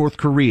North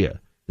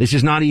Korea. This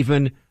is not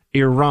even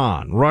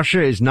Iran.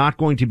 Russia is not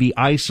going to be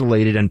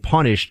isolated and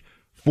punished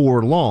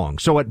for long.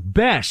 So at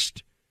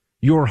best,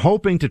 you're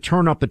hoping to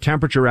turn up the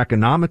temperature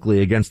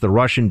economically against the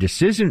Russian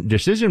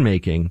decision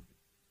making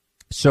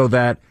so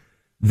that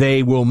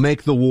they will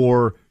make the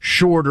war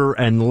shorter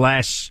and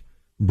less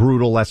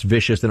brutal, less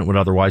vicious than it would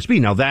otherwise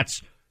be. Now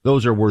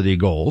those are worthy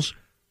goals.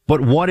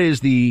 But what is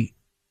the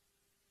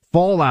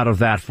fallout of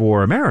that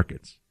for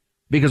Americans?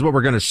 Because what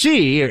we're going to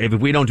see, if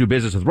we don't do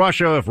business with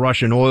Russia, if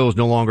Russian oil is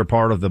no longer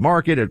part of the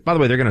market, by the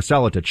way, they're going to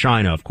sell it to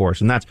China, of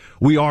course, and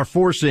we are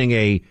forcing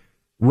a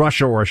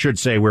Russia, or I should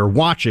say we're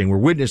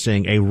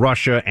witnessing a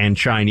Russia and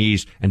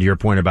Chinese, and to your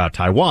point about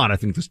Taiwan, I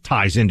think this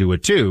ties into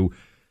it too,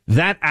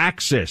 that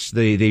axis,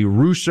 the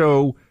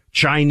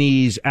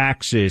Russo-Chinese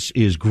axis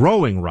is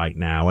growing right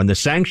now, and the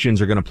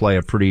sanctions are going to play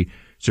a pretty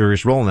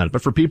serious role in that.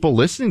 But for people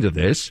listening to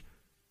this,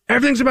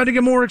 everything's about to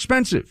get more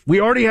expensive. We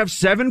already have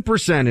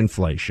 7%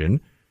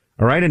 inflation.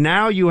 All right. And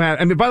now you have,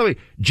 by the way,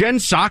 Jen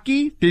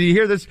Psaki, did you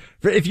hear this?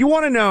 If you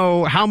want to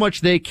know how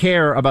much they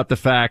care about the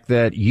fact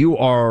that you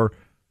are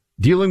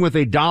dealing with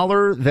a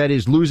dollar that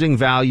is losing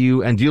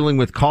value and dealing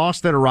with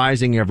costs that are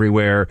rising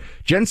everywhere,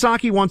 Jen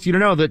Psaki wants you to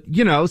know that,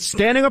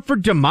 standing up for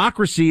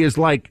democracy is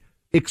like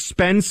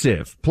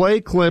expensive. Play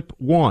clip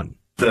 1.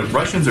 The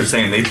Russians are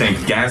saying they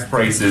think gas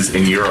prices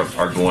in Europe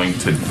are going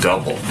to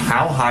double.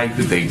 How high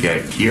could they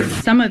get here?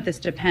 Some of this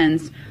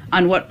depends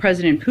on what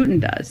President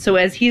Putin does. So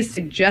as he's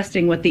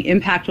suggesting what the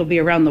impact will be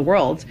around the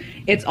world,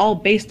 it's all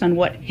based on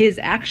what his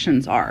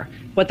actions are.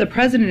 What the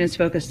president is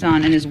focused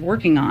on and is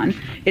working on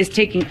is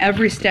taking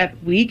every step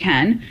we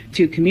can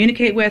to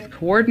communicate with,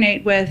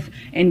 coordinate with,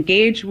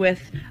 engage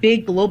with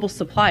big global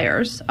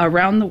suppliers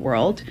around the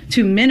world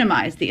to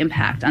minimize the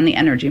impact on the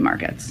energy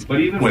markets.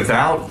 But even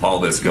without all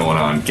this going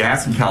on,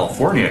 gas in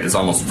California is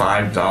almost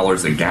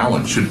 $5 a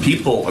gallon. Should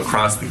people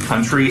across the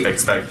country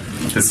expect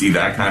to see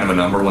that kind of a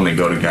number when they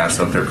go to gas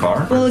up their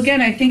car? Well,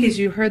 again, I think as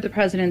you heard the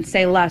president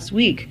say last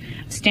week,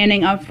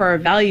 standing up for our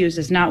values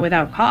is not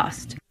without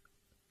cost.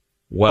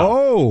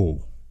 Well,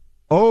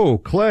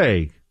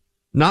 Clay,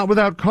 not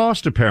without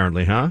cost,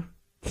 apparently, huh?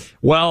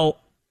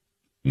 Well,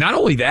 not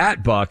only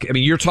that, Buck,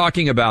 you're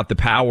talking about the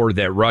power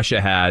that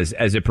Russia has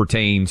as it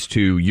pertains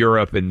to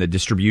Europe and the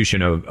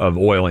distribution of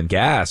oil and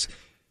gas.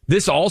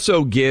 This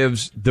also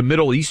gives the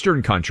Middle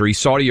Eastern country,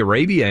 Saudi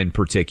Arabia in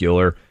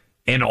particular,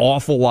 an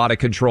awful lot of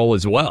control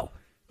as well.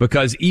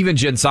 because even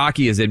Jen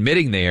Psaki is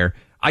admitting there,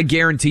 I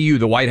guarantee you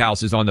the White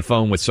House is on the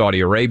phone with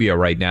Saudi Arabia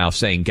right now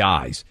saying,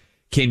 guys,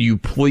 can you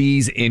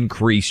please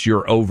increase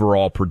your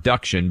overall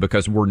production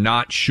because we're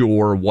not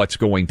sure what's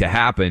going to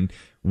happen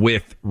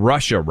with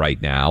Russia right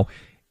now.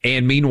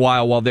 And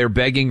meanwhile, while they're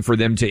begging for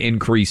them to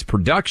increase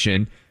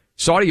production,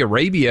 Saudi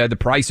Arabia, the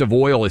price of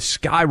oil is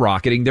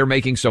skyrocketing. They're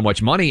making so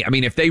much money. I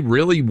mean, if they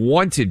really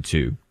wanted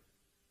to,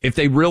 with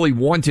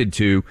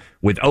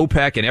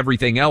OPEC and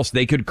everything else,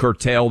 they could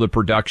curtail the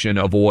production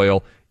of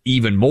oil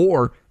even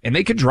more, and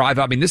they could drive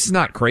up. I mean, this is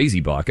not crazy,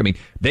 Buck. I mean,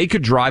 they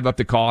could drive up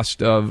the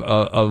cost of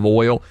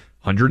oil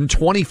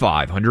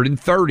 $125,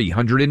 $130,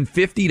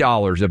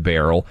 $150 a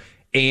barrel.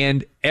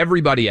 And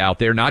everybody out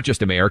there, not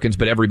just Americans,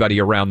 but everybody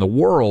around the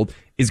world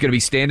is going to be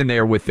standing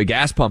there with the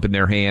gas pump in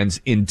their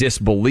hands in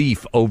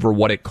disbelief over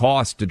what it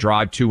costs to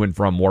drive to and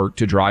from work,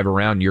 to drive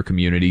around your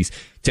communities,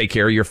 take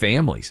care of your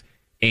families.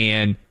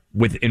 And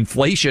with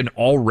inflation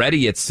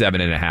already at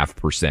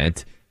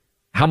 7.5%,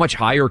 how much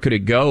higher could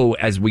it go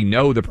as we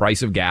know the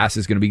price of gas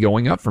is going to be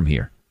going up from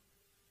here?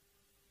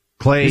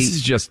 Clay, this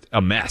is just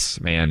a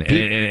mess, man.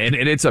 And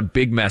it's a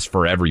big mess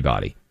for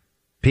everybody.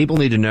 People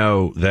need to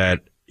know that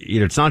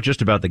it's not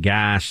just about the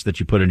gas that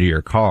you put into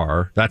your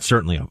car. That's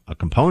certainly a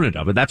component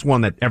of it. That's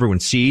one that everyone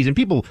sees and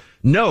people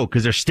know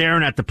because they're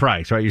staring at the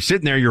price, right? You're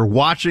sitting there, you're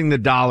watching the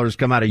dollars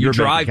come out of your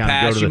drive bank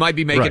account. past, you might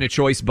be making a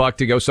choice, Buck,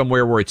 to go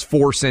somewhere where it's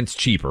 4 cents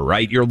cheaper,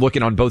 right? You're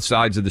looking on both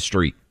sides of the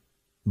street.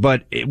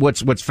 But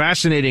what's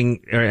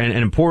fascinating and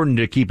important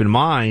to keep in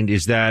mind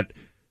is that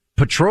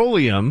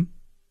petroleum,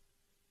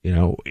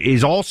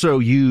 is also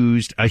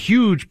used, a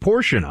huge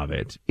portion of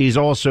it is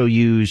also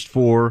used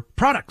for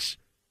products,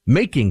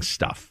 making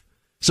stuff.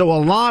 So a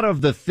lot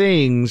of the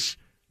things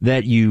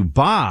that you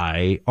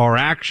buy are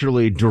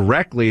actually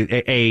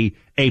directly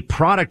a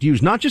product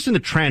used not just in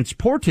the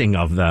transporting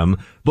of them,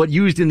 but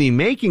used in the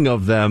making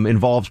of them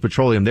involves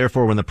petroleum.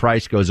 Therefore, when the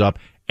price goes up,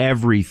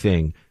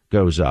 everything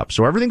goes up.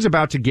 So everything's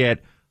about to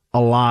get a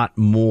lot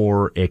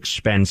more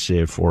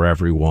expensive for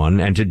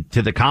everyone. And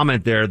to the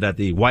comment there that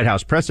the White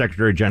House press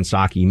secretary, Jen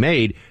Psaki,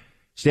 made,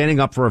 standing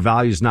up for our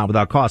values not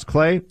without cost.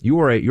 Clay,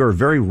 you're a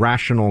very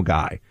rational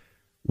guy.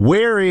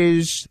 Where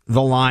is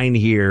the line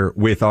here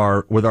with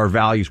our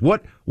values?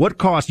 What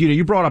cost?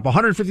 You brought up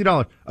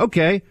 $150.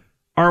 Okay.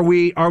 Are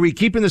we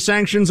keeping the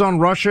sanctions on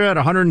Russia at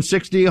 $160,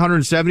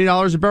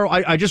 $170 a barrel?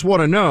 I just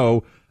want to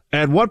know,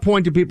 at what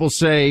point do people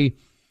say,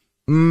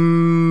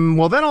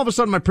 well, then all of a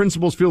sudden my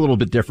principles feel a little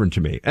bit different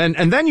to me.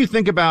 And then you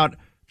think about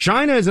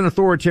China is an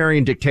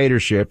authoritarian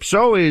dictatorship.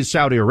 So is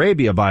Saudi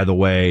Arabia, by the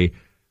way.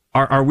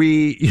 Are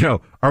we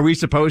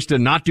supposed to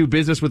not do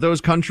business with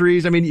those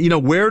countries? I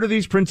mean, where do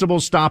these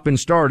principles stop and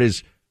start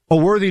is a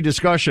worthy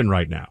discussion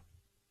right now.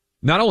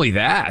 Not only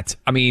that,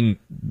 I mean,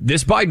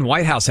 this Biden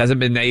White House hasn't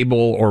been able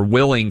or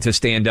willing to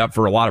stand up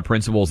for a lot of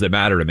principles that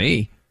matter to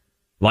me,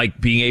 like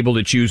being able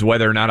to choose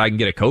whether or not I can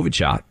get a COVID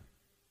shot.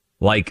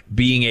 Like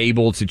being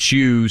able to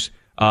choose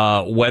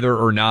whether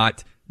or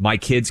not my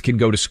kids can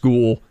go to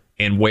school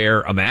and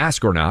wear a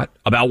mask or not,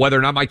 about whether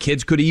or not my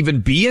kids could even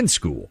be in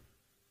school.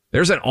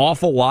 There's an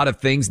awful lot of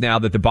things now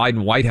that the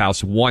Biden White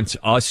House wants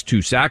us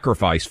to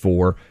sacrifice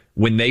for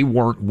when they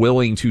weren't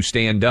willing to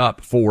stand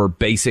up for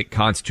basic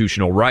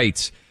constitutional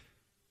rights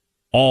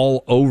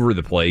all over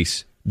the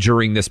place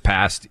during this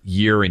past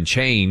year and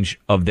change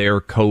of their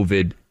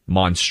COVID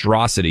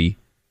monstrosity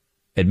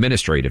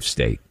administrative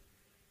state.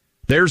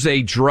 There's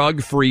a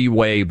drug-free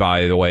way,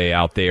 by the way,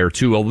 out there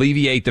to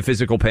alleviate the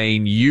physical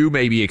pain you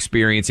may be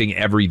experiencing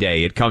every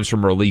day. It comes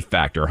from Relief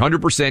Factor,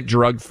 100%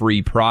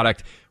 drug-free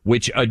product,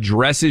 which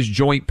addresses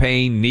joint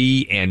pain,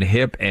 knee and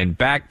hip and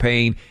back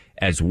pain,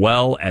 as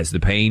well as the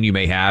pain you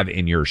may have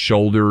in your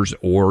shoulders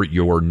or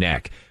your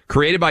neck.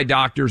 Created by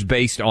doctors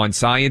based on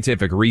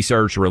scientific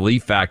research,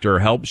 Relief Factor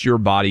helps your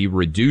body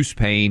reduce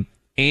pain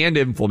and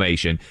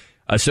inflammation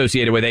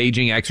associated with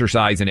aging,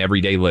 exercise, and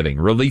everyday living.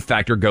 Relief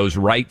Factor goes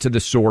right to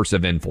the source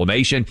of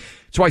inflammation.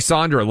 That's why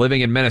Sandra,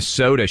 living in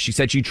Minnesota, she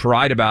said she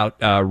heard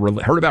about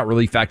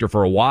Relief Factor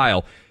for a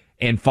while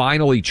and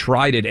finally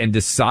tried it and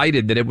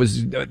decided that it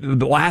was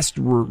the last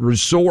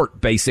resort,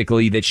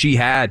 basically, that she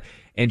had.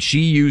 And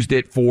she used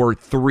it for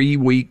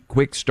 3-week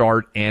quick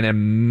start, and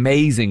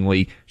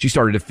amazingly, she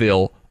started to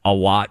feel a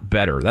lot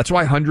better. That's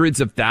why hundreds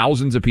of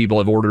thousands of people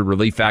have ordered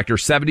Relief Factor.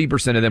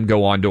 70% of them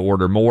go on to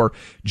order more.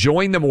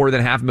 Join the more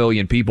than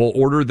 500,000 people.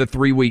 Order the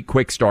 3-week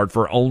quick start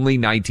for only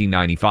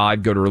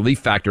 $19.95. Go to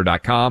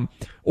relieffactor.com,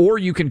 or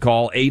you can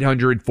call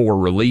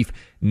 800-4RELIEF.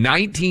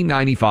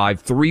 $19.95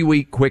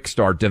 3-week quick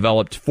start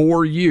developed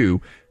for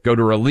you. Go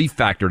to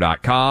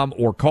relieffactor.com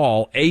or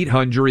call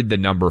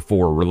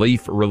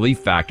 800-4RELIEF. Relief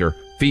Factor.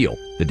 Feel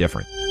the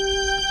difference.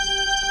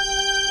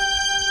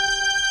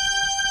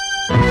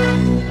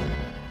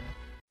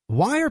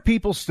 Why are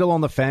people still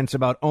on the fence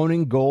about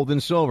owning gold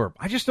and silver?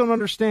 I just don't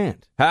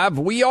understand. Have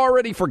we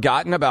already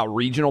forgotten about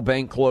regional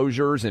bank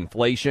closures,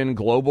 inflation,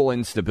 global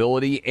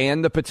instability,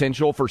 and the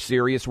potential for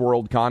serious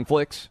world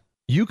conflicts?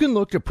 You can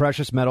look to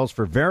precious metals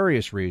for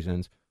various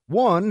reasons.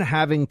 1,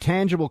 having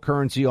tangible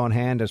currency on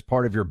hand as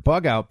part of your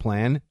bug-out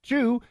plan.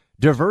 2,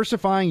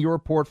 diversifying your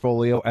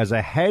portfolio as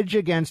a hedge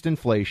against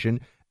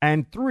inflation.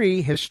 And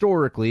 3,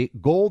 historically,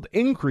 gold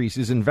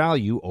increases in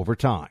value over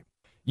time.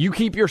 You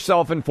keep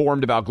yourself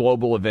informed about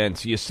global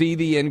events. You see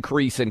the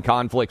increase in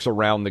conflicts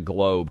around the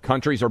globe.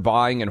 Countries are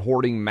buying and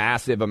hoarding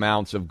massive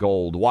amounts of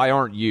gold. Why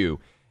aren't you?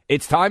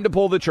 It's time to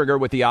pull the trigger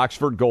with the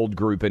Oxford Gold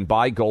Group and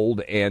buy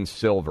gold and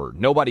silver.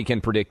 Nobody can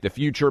predict the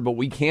future, but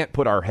we can't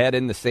put our head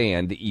in the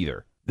sand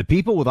either. The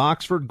people with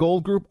Oxford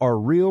Gold Group are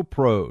real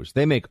pros.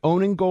 They make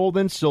owning gold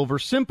and silver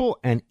simple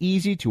and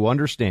easy to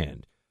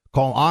understand.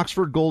 Call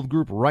Oxford Gold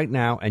Group right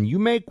now, and you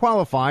may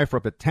qualify for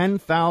up to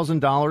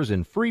 $10,000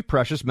 in free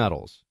precious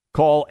metals.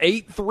 Call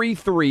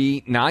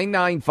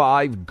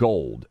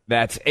 833-995-GOLD.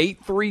 That's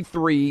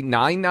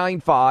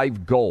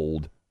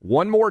 833-995-GOLD.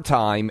 One more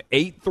time,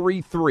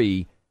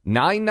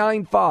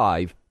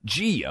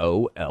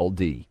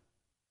 833-995-GOLD.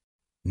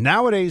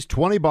 Nowadays,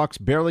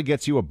 $20 barely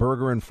gets you a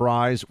burger and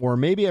fries or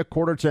maybe a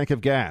quarter tank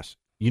of gas.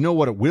 You know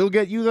what it will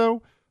get you,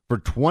 though? For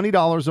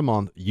 $20 a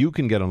month, you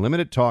can get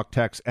unlimited talk,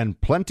 text,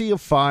 and plenty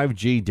of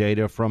 5G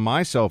data from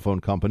my cell phone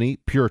company,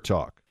 Pure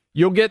Talk.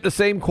 You'll get the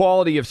same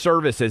quality of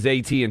service as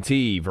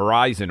AT&T,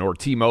 Verizon, or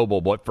T-Mobile,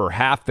 but for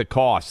half the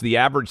cost. The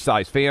average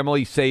size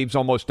family saves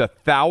almost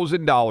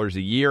 $1,000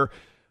 a year,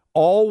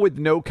 all with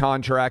no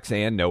contracts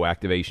and no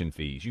activation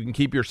fees. You can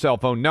keep your cell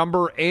phone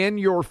number and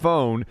your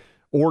phone,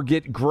 or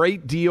get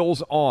great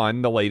deals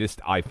on the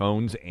latest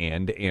iPhones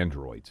and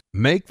Androids.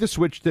 Make the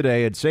switch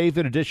today and save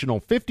an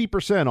additional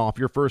 50% off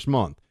your first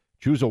month.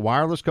 Choose a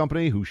wireless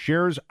company who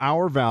shares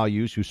our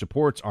values, who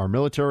supports our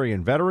military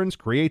and veterans,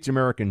 creates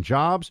American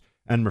jobs,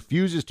 and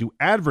refuses to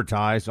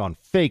advertise on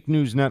fake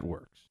news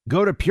networks.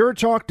 Go to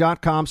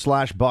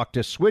puretalk.com/buck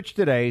to switch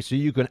today so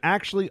you can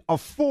actually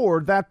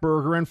afford that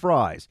burger and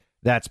fries.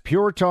 That's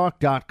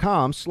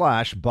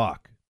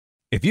puretalk.com/buck.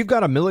 If you've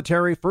got a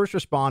military, first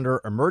responder,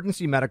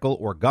 emergency medical,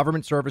 or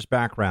government service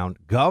background,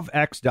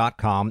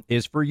 GovX.com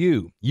is for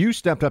you. You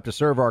stepped up to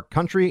serve our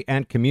country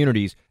and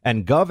communities,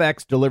 and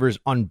GovX delivers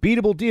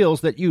unbeatable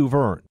deals that you've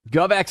earned.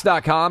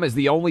 GovX.com is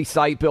the only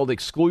site built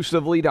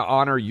exclusively to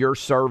honor your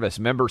service.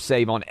 Members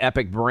save on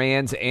epic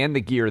brands and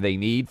the gear they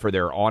need for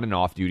their on- and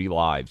off-duty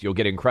lives. You'll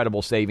get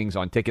incredible savings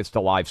on tickets to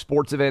live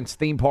sports events,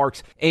 theme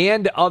parks,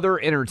 and other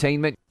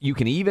entertainment. You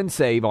can even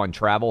save on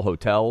travel,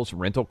 hotels,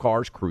 rental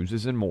cars,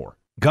 cruises, and more.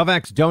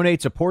 GovX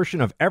donates a portion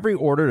of every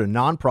order to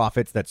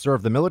nonprofits that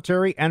serve the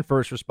military and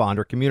first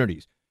responder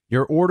communities.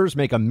 Your orders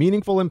make a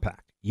meaningful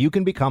impact. You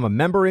can become a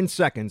member in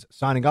seconds.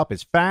 Signing up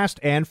is fast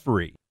and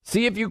free.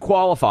 See if you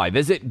qualify.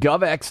 Visit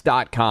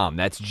govx.com.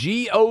 That's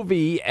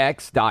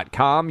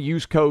govx.com.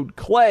 Use code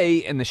CLAY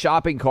in the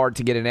shopping cart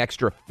to get an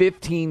extra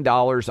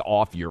 $15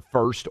 off your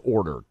first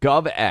order.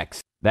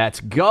 GovX.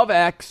 That's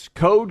GovX,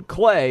 code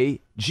CLAY,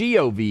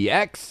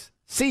 GovXCLAY.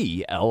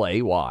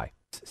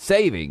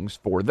 Savings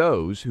for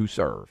those who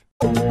serve.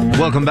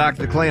 Welcome back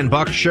to the Clay and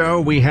Buck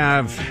Show. We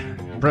have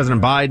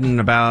President Biden,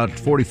 about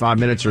 45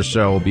 minutes or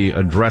so, will be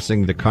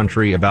addressing the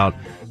country about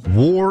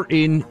war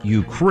in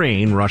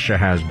Ukraine. Russia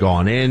has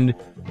gone in.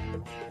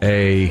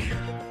 A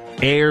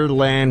air,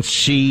 land,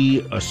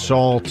 sea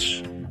assault,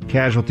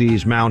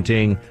 casualties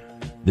mounting.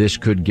 This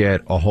could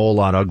get a whole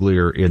lot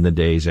uglier in the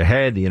days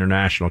ahead. The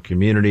international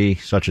community,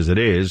 such as it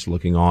is,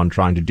 looking on,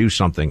 trying to do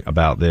something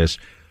about this.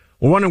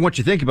 We're wondering what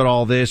you think about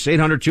all this.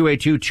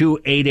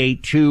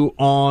 800-282-2882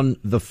 on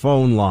the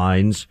phone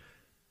lines.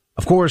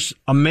 Of course,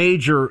 a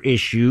major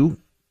issue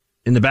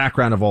in the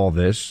background of all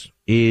this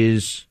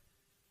is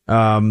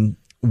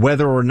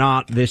whether or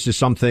not this is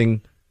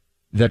something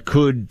that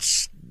could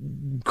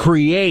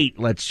create,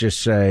 let's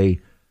just say,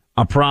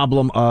 a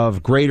problem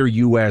of greater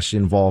U.S.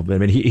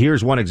 involvement. I mean,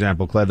 here's one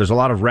example, Claire. There's a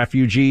lot of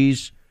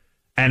refugees.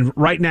 And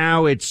right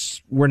now,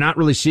 we're not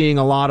really seeing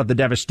a lot of the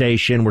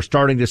devastation. We're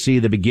starting to see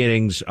the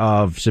beginnings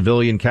of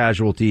civilian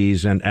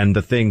casualties and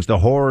the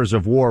horrors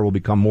of war will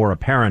become more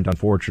apparent,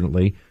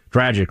 unfortunately,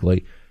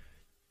 tragically.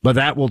 But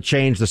that will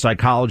change the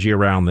psychology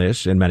around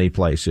this in many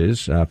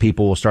places.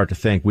 People will start to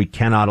think we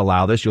cannot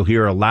allow this. You'll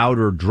hear a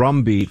louder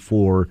drumbeat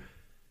for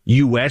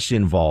U.S.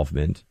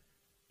 involvement.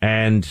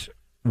 And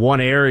one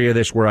area of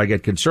this where I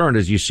get concerned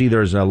is you see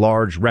there's a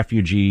large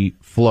refugee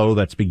flow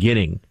that's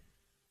beginning.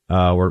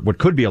 Or what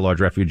could be a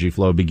large refugee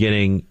flow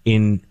beginning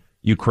in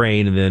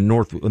Ukraine in the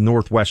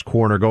northwest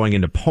corner going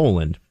into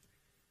Poland.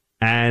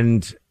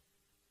 And,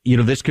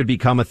 this could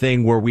become a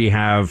thing where we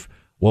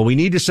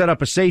need to set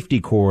up a safety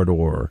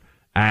corridor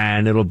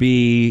and it'll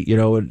be,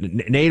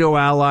 NATO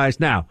allies.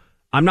 Now,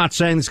 I'm not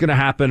saying it's going to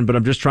happen, but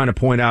I'm just trying to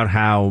point out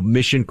how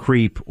mission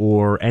creep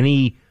or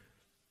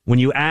when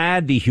you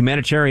add the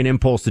humanitarian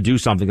impulse to do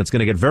something that's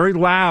going to get very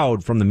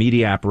loud from the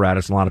media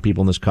apparatus, a lot of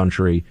people in this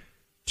country,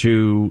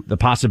 to the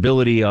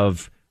possibility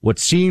of what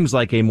seems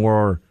like a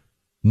more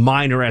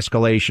minor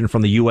escalation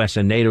from the U.S.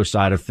 and NATO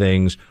side of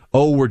things.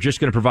 Oh, we're just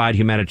going to provide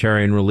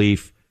humanitarian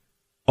relief.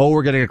 Oh,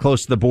 we're going to get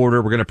close to the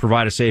border. We're going to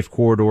provide a safe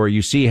corridor.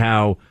 You see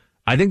how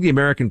I think the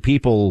American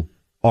people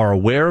are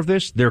aware of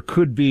this. There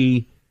could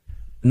be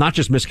not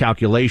just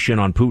miscalculation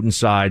on Putin's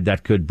side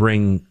that could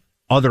bring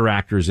other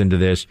actors into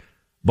this.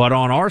 But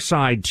on our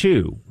side,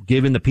 too,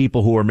 given the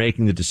people who are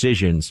making the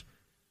decisions,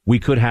 we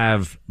could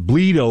have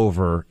bleed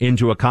over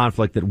into a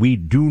conflict that we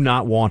do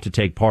not want to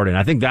take part in.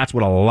 I think that's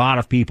what a lot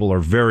of people are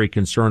very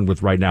concerned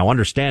with right now,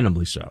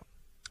 understandably so.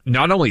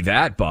 Not only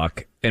that,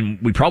 Buck,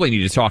 and we probably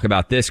need to talk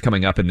about this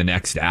coming up in the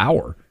next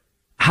hour.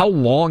 How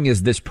long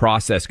is this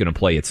process going to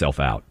play itself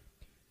out?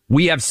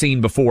 We have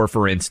seen before,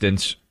 for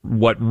instance,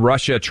 what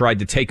Russia tried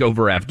to take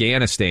over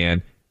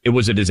Afghanistan. It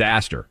was a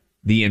disaster.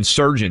 The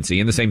insurgency,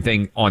 and the same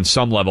thing on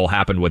some level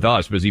happened with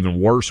us, but it was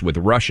even worse with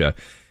Russia.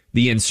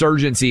 The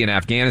insurgency in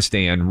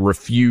Afghanistan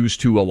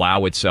refused to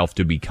allow itself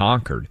to be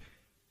conquered.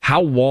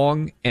 How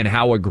long and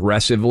how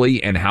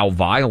aggressively and how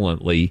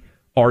violently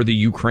are the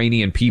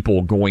Ukrainian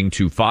people going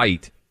to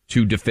fight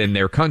to defend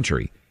their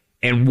country?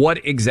 And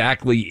what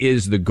exactly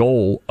is the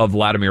goal of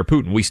Vladimir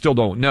Putin? We still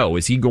don't know.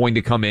 Is he going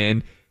to come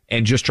in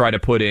and just try to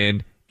put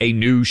in a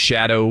new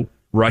shadow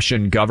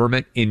Russian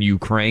government in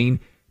Ukraine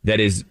that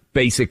is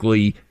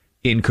basically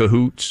in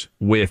cahoots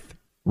with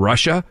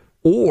Russia?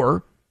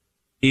 Or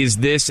is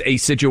this a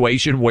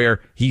situation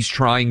where he's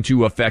trying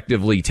to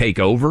effectively take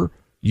over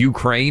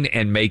Ukraine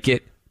and make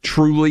it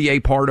truly a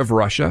part of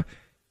Russia?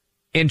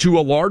 And to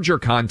a larger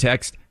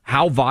context,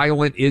 how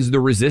violent is the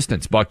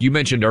resistance? Buck, you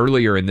mentioned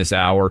earlier in this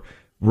hour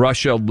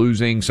Russia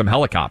losing some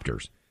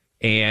helicopters.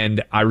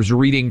 And I was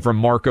reading from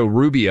Marco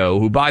Rubio,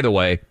 who, by the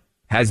way,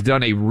 has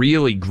done a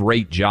really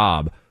great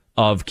job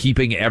of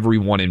keeping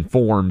everyone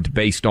informed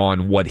based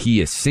on what he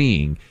is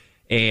seeing.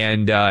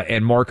 And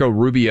Marco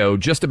Rubio,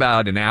 just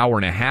about an hour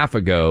and a half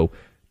ago,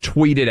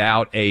 tweeted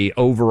out a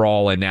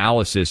overall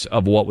analysis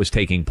of what was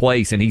taking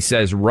place. And he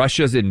says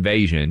Russia's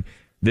invasion,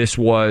 this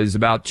was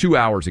about 2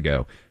 hours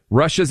ago,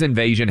 Russia's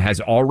invasion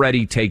has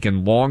already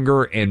taken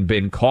longer and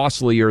been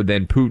costlier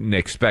than Putin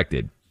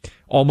expected.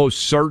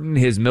 Almost certain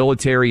his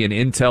military and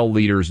intel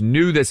leaders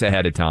knew this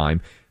ahead of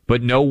time,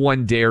 but no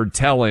one dared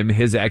tell him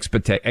his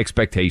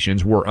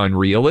expectations were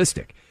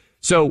unrealistic.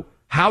 So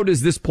how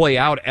does this play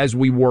out as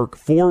we work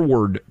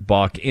forward,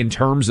 Buck, in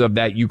terms of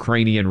that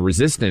Ukrainian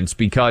resistance?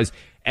 Because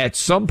at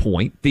some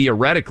point,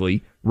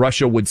 theoretically,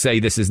 Russia would say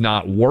this is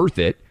not worth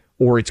it,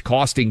 or it's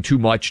costing too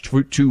much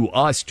to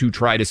us to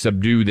try to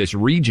subdue this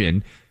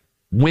region.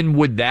 When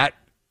would that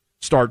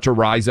start to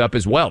rise up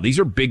as well? These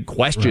are big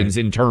questions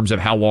in terms of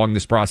how long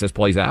this process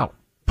plays out.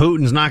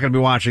 Putin's not going to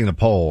be watching the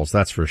polls,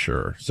 that's for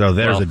sure. So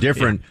there's a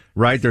different,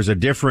 there's a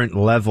different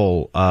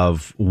level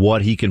of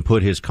what he can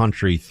put his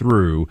country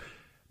through,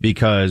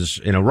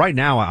 because, right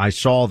now I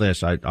saw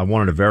this, I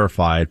wanted to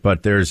verify it,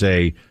 but there's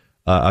a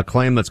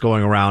claim that's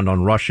going around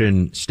on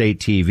Russian state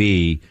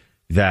TV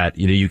that,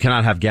 you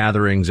cannot have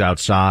gatherings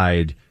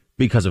outside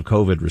because of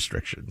COVID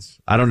restrictions.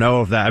 I don't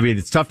know if that,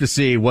 it's tough to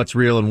see what's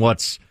real and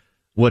what's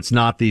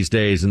not these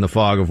days in the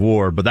fog of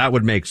war, but that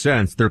would make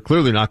sense. They're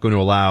clearly not going to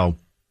allow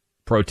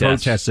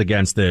protests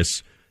against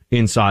this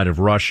inside of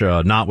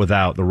Russia, not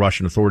without the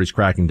Russian authorities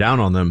cracking down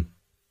on them.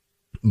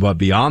 But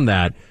beyond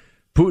that,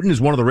 Putin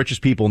is one of the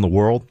richest people in the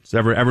world. So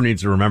ever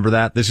needs to remember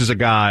that. This is a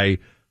guy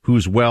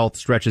whose wealth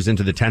stretches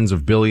into the tens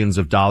of billions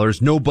of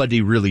dollars.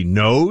 Nobody really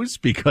knows,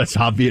 because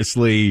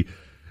obviously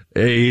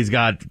he's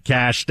got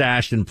cash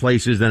stashed in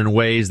places and in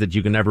ways that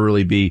you can never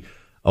really be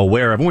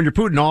aware of. And when you're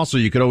Putin also,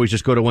 you could always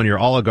just go to one of your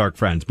oligarch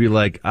friends, be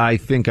like, I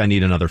think I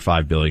need another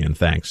 $5 billion,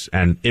 thanks.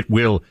 And it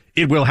will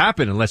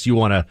happen, unless you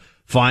want to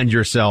find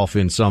yourself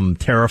in some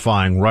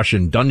terrifying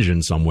Russian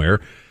dungeon somewhere.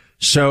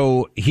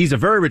 So he's a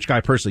very rich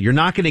guy personally. You're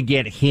not going to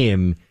get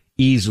him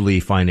easily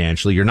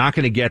financially. You're not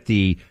going to get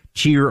the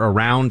cheer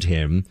around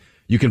him.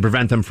 You can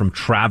prevent them from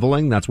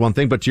traveling. That's one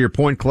thing. But to your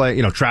point,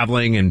 Clay,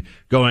 traveling and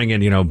going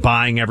and,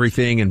 buying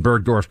everything in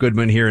Bergdorf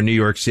Goodman here in New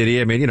York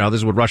City. This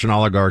is what Russian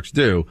oligarchs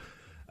do.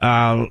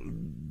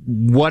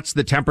 What's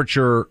the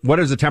temperature? What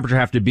does the temperature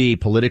have to be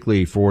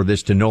politically for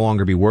this to no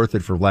longer be worth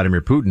it for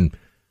Vladimir Putin?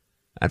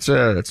 That's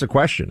a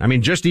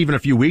question. Just even a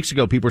few weeks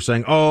ago, people were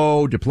saying,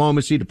 oh,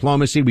 diplomacy,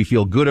 we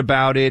feel good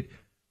about it.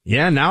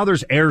 Yeah, now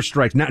there's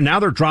airstrikes. Now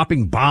they're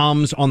dropping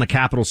bombs on the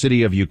capital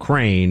city of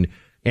Ukraine,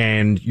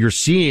 and you're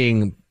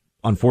seeing,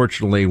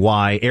 unfortunately,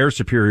 why air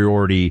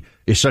superiority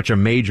is such a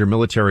major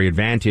military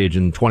advantage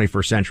in the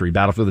 21st century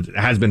battlefield. It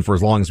has been for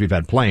as long as we've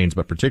had planes,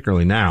 but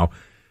particularly now.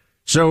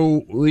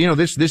 So,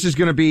 this is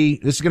going to be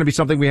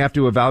something we have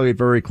to evaluate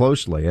very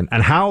closely.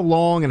 And how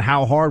long and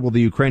how hard will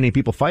the Ukrainian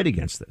people fight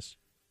against this?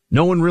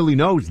 No one really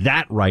knows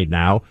that right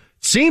now.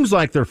 Seems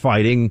like they're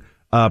fighting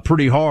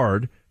pretty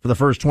hard for the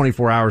first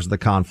 24 hours of the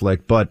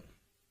conflict. But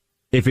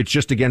if it's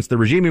just against the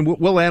regime,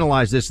 we'll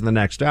analyze this in the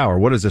next hour.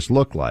 What does this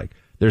look like?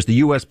 There's the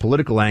U.S.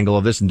 political angle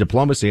of this in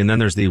diplomacy, and then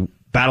there's the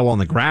battle on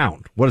the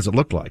ground. What does it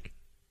look like?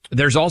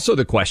 There's also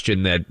the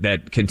question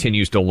that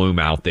continues to loom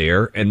out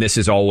there, and this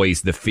is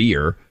always the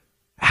fear.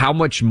 How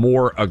much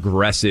more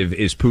aggressive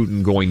is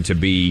Putin going to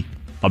be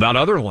about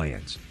other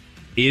lands?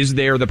 Is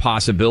there the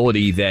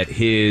possibility that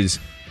his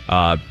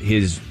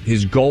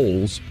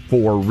goals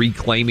for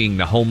reclaiming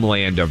the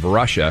homeland of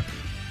Russia,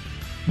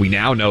 we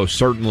now know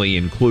certainly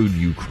include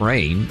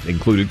Ukraine,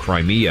 included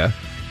Crimea,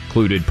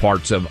 included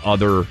parts of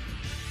other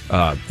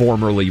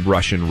formerly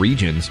Russian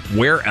regions.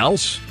 Where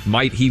else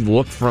might he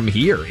look from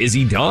here? Is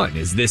he done?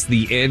 Is this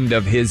the end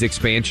of his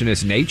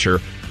expansionist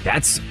nature?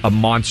 That's a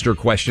monster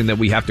question that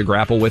we have to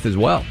grapple with as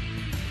well.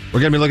 We're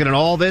going to be looking at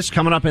all this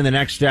coming up in the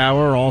next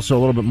hour. Also, a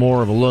little bit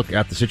more of a look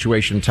at the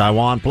situation in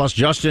Taiwan. Plus,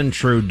 Justin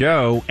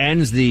Trudeau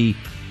ends the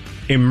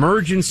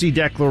emergency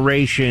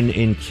declaration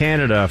in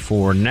Canada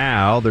for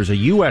now. There's a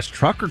U.S.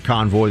 trucker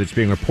convoy that's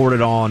being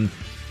reported on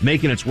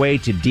making its way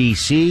to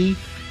D.C.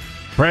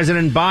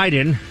 President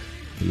Biden,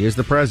 he is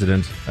the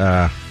president,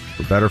 for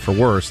better or for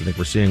worse. I think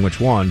we're seeing which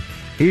one.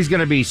 He's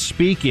going to be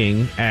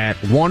speaking at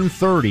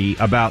 1:30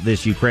 about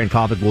this Ukraine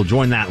conflict. We'll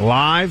join that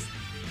live.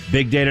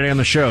 Big day today on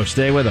the show.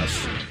 Stay with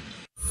us.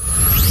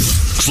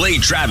 Clay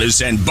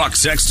Travis and Buck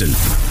Sexton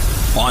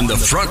on the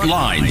front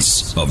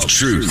lines of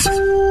truth.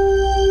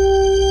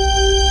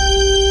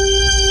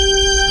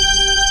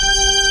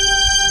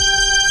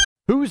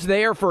 Who's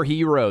there for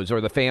heroes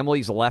or the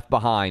families left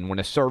behind when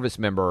a service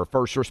member or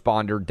first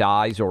responder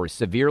dies or is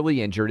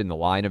severely injured in the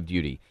line of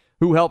duty?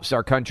 Who helps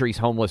our country's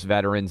homeless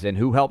veterans, and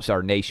who helps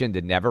our nation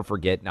to never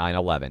forget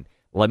 9/11?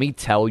 Let me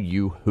tell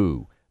you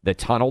who. The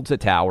Tunnel to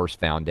Towers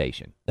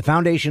Foundation. The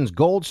Foundation's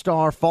Gold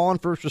Star, Fallen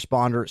First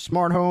Responder,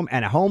 Smart Home,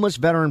 and Homeless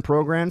Veteran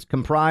programs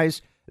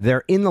comprise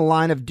their In the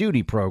Line of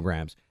Duty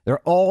programs. They're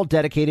all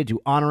dedicated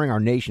to honoring our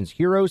nation's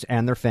heroes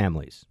and their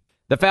families.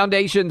 The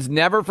Foundation's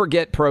Never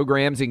Forget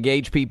programs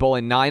engage people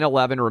in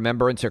 9/11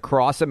 remembrance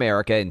across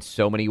America in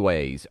so many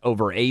ways.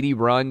 Over 80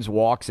 runs,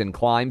 walks, and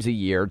climbs a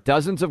year,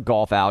 dozens of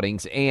golf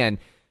outings, and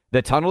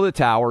the Tunnel to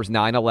Towers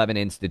 9/11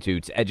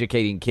 Institutes,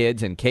 educating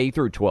kids in K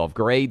through 12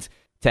 grades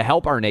to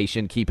help our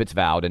nation keep its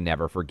vow to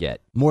never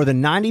forget. More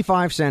than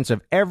 95 cents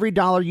of every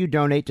dollar you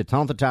donate to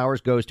Tunnel to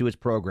Towers goes to its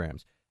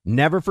programs.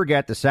 Never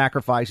forget the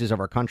sacrifices of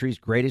our country's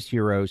greatest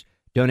heroes.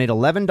 Donate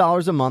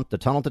 $11 a month to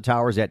Tunnel to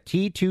Towers at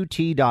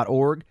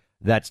T2T.org.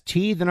 That's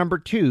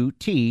T2T.org.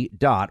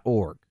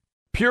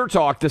 Pure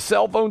Talk, the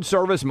cell phone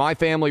service my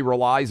family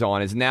relies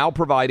on, is now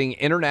providing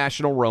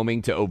international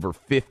roaming to over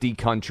 50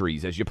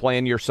 countries. As you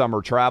plan your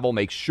summer travel,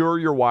 make sure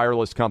your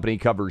wireless company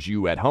covers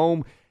you at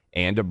home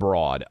and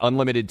abroad.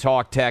 Unlimited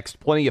talk, text,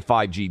 plenty of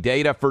 5G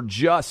data for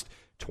just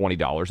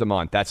 $20 a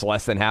month. That's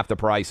less than half the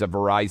price of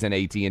Verizon,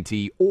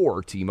 AT&T,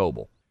 or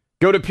T-Mobile.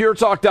 Go to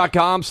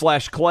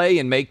puretalk.com/Clay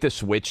and make the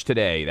switch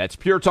today. That's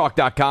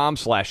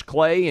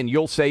puretalk.com/Clay, and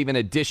you'll save an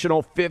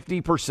additional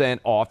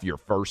 50% off your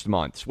first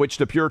month. Switch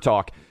to Pure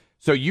Talk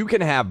so you can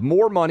have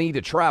more money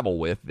to travel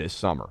with this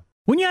summer.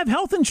 When you have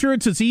health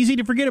insurance, it's easy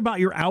to forget about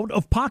your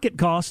out-of-pocket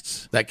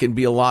costs. That can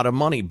be a lot of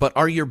money, but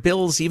are your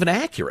bills even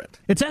accurate?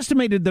 It's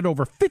estimated that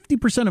over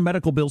 50% of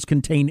medical bills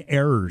contain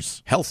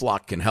errors.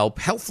 HealthLock can help.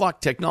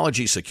 HealthLock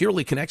technology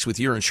securely connects with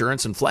your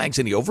insurance and flags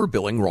any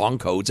overbilling, wrong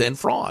codes, and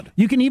fraud.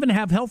 You can even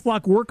have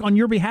HealthLock work on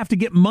your behalf to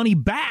get money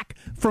back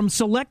from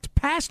select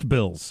past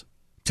bills.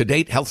 To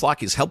date,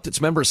 HealthLock has helped its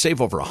members save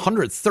over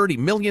 $130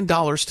 million.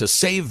 To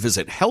save,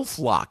 visit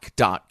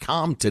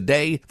healthlock.com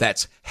today.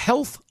 That's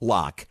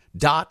healthlock.com.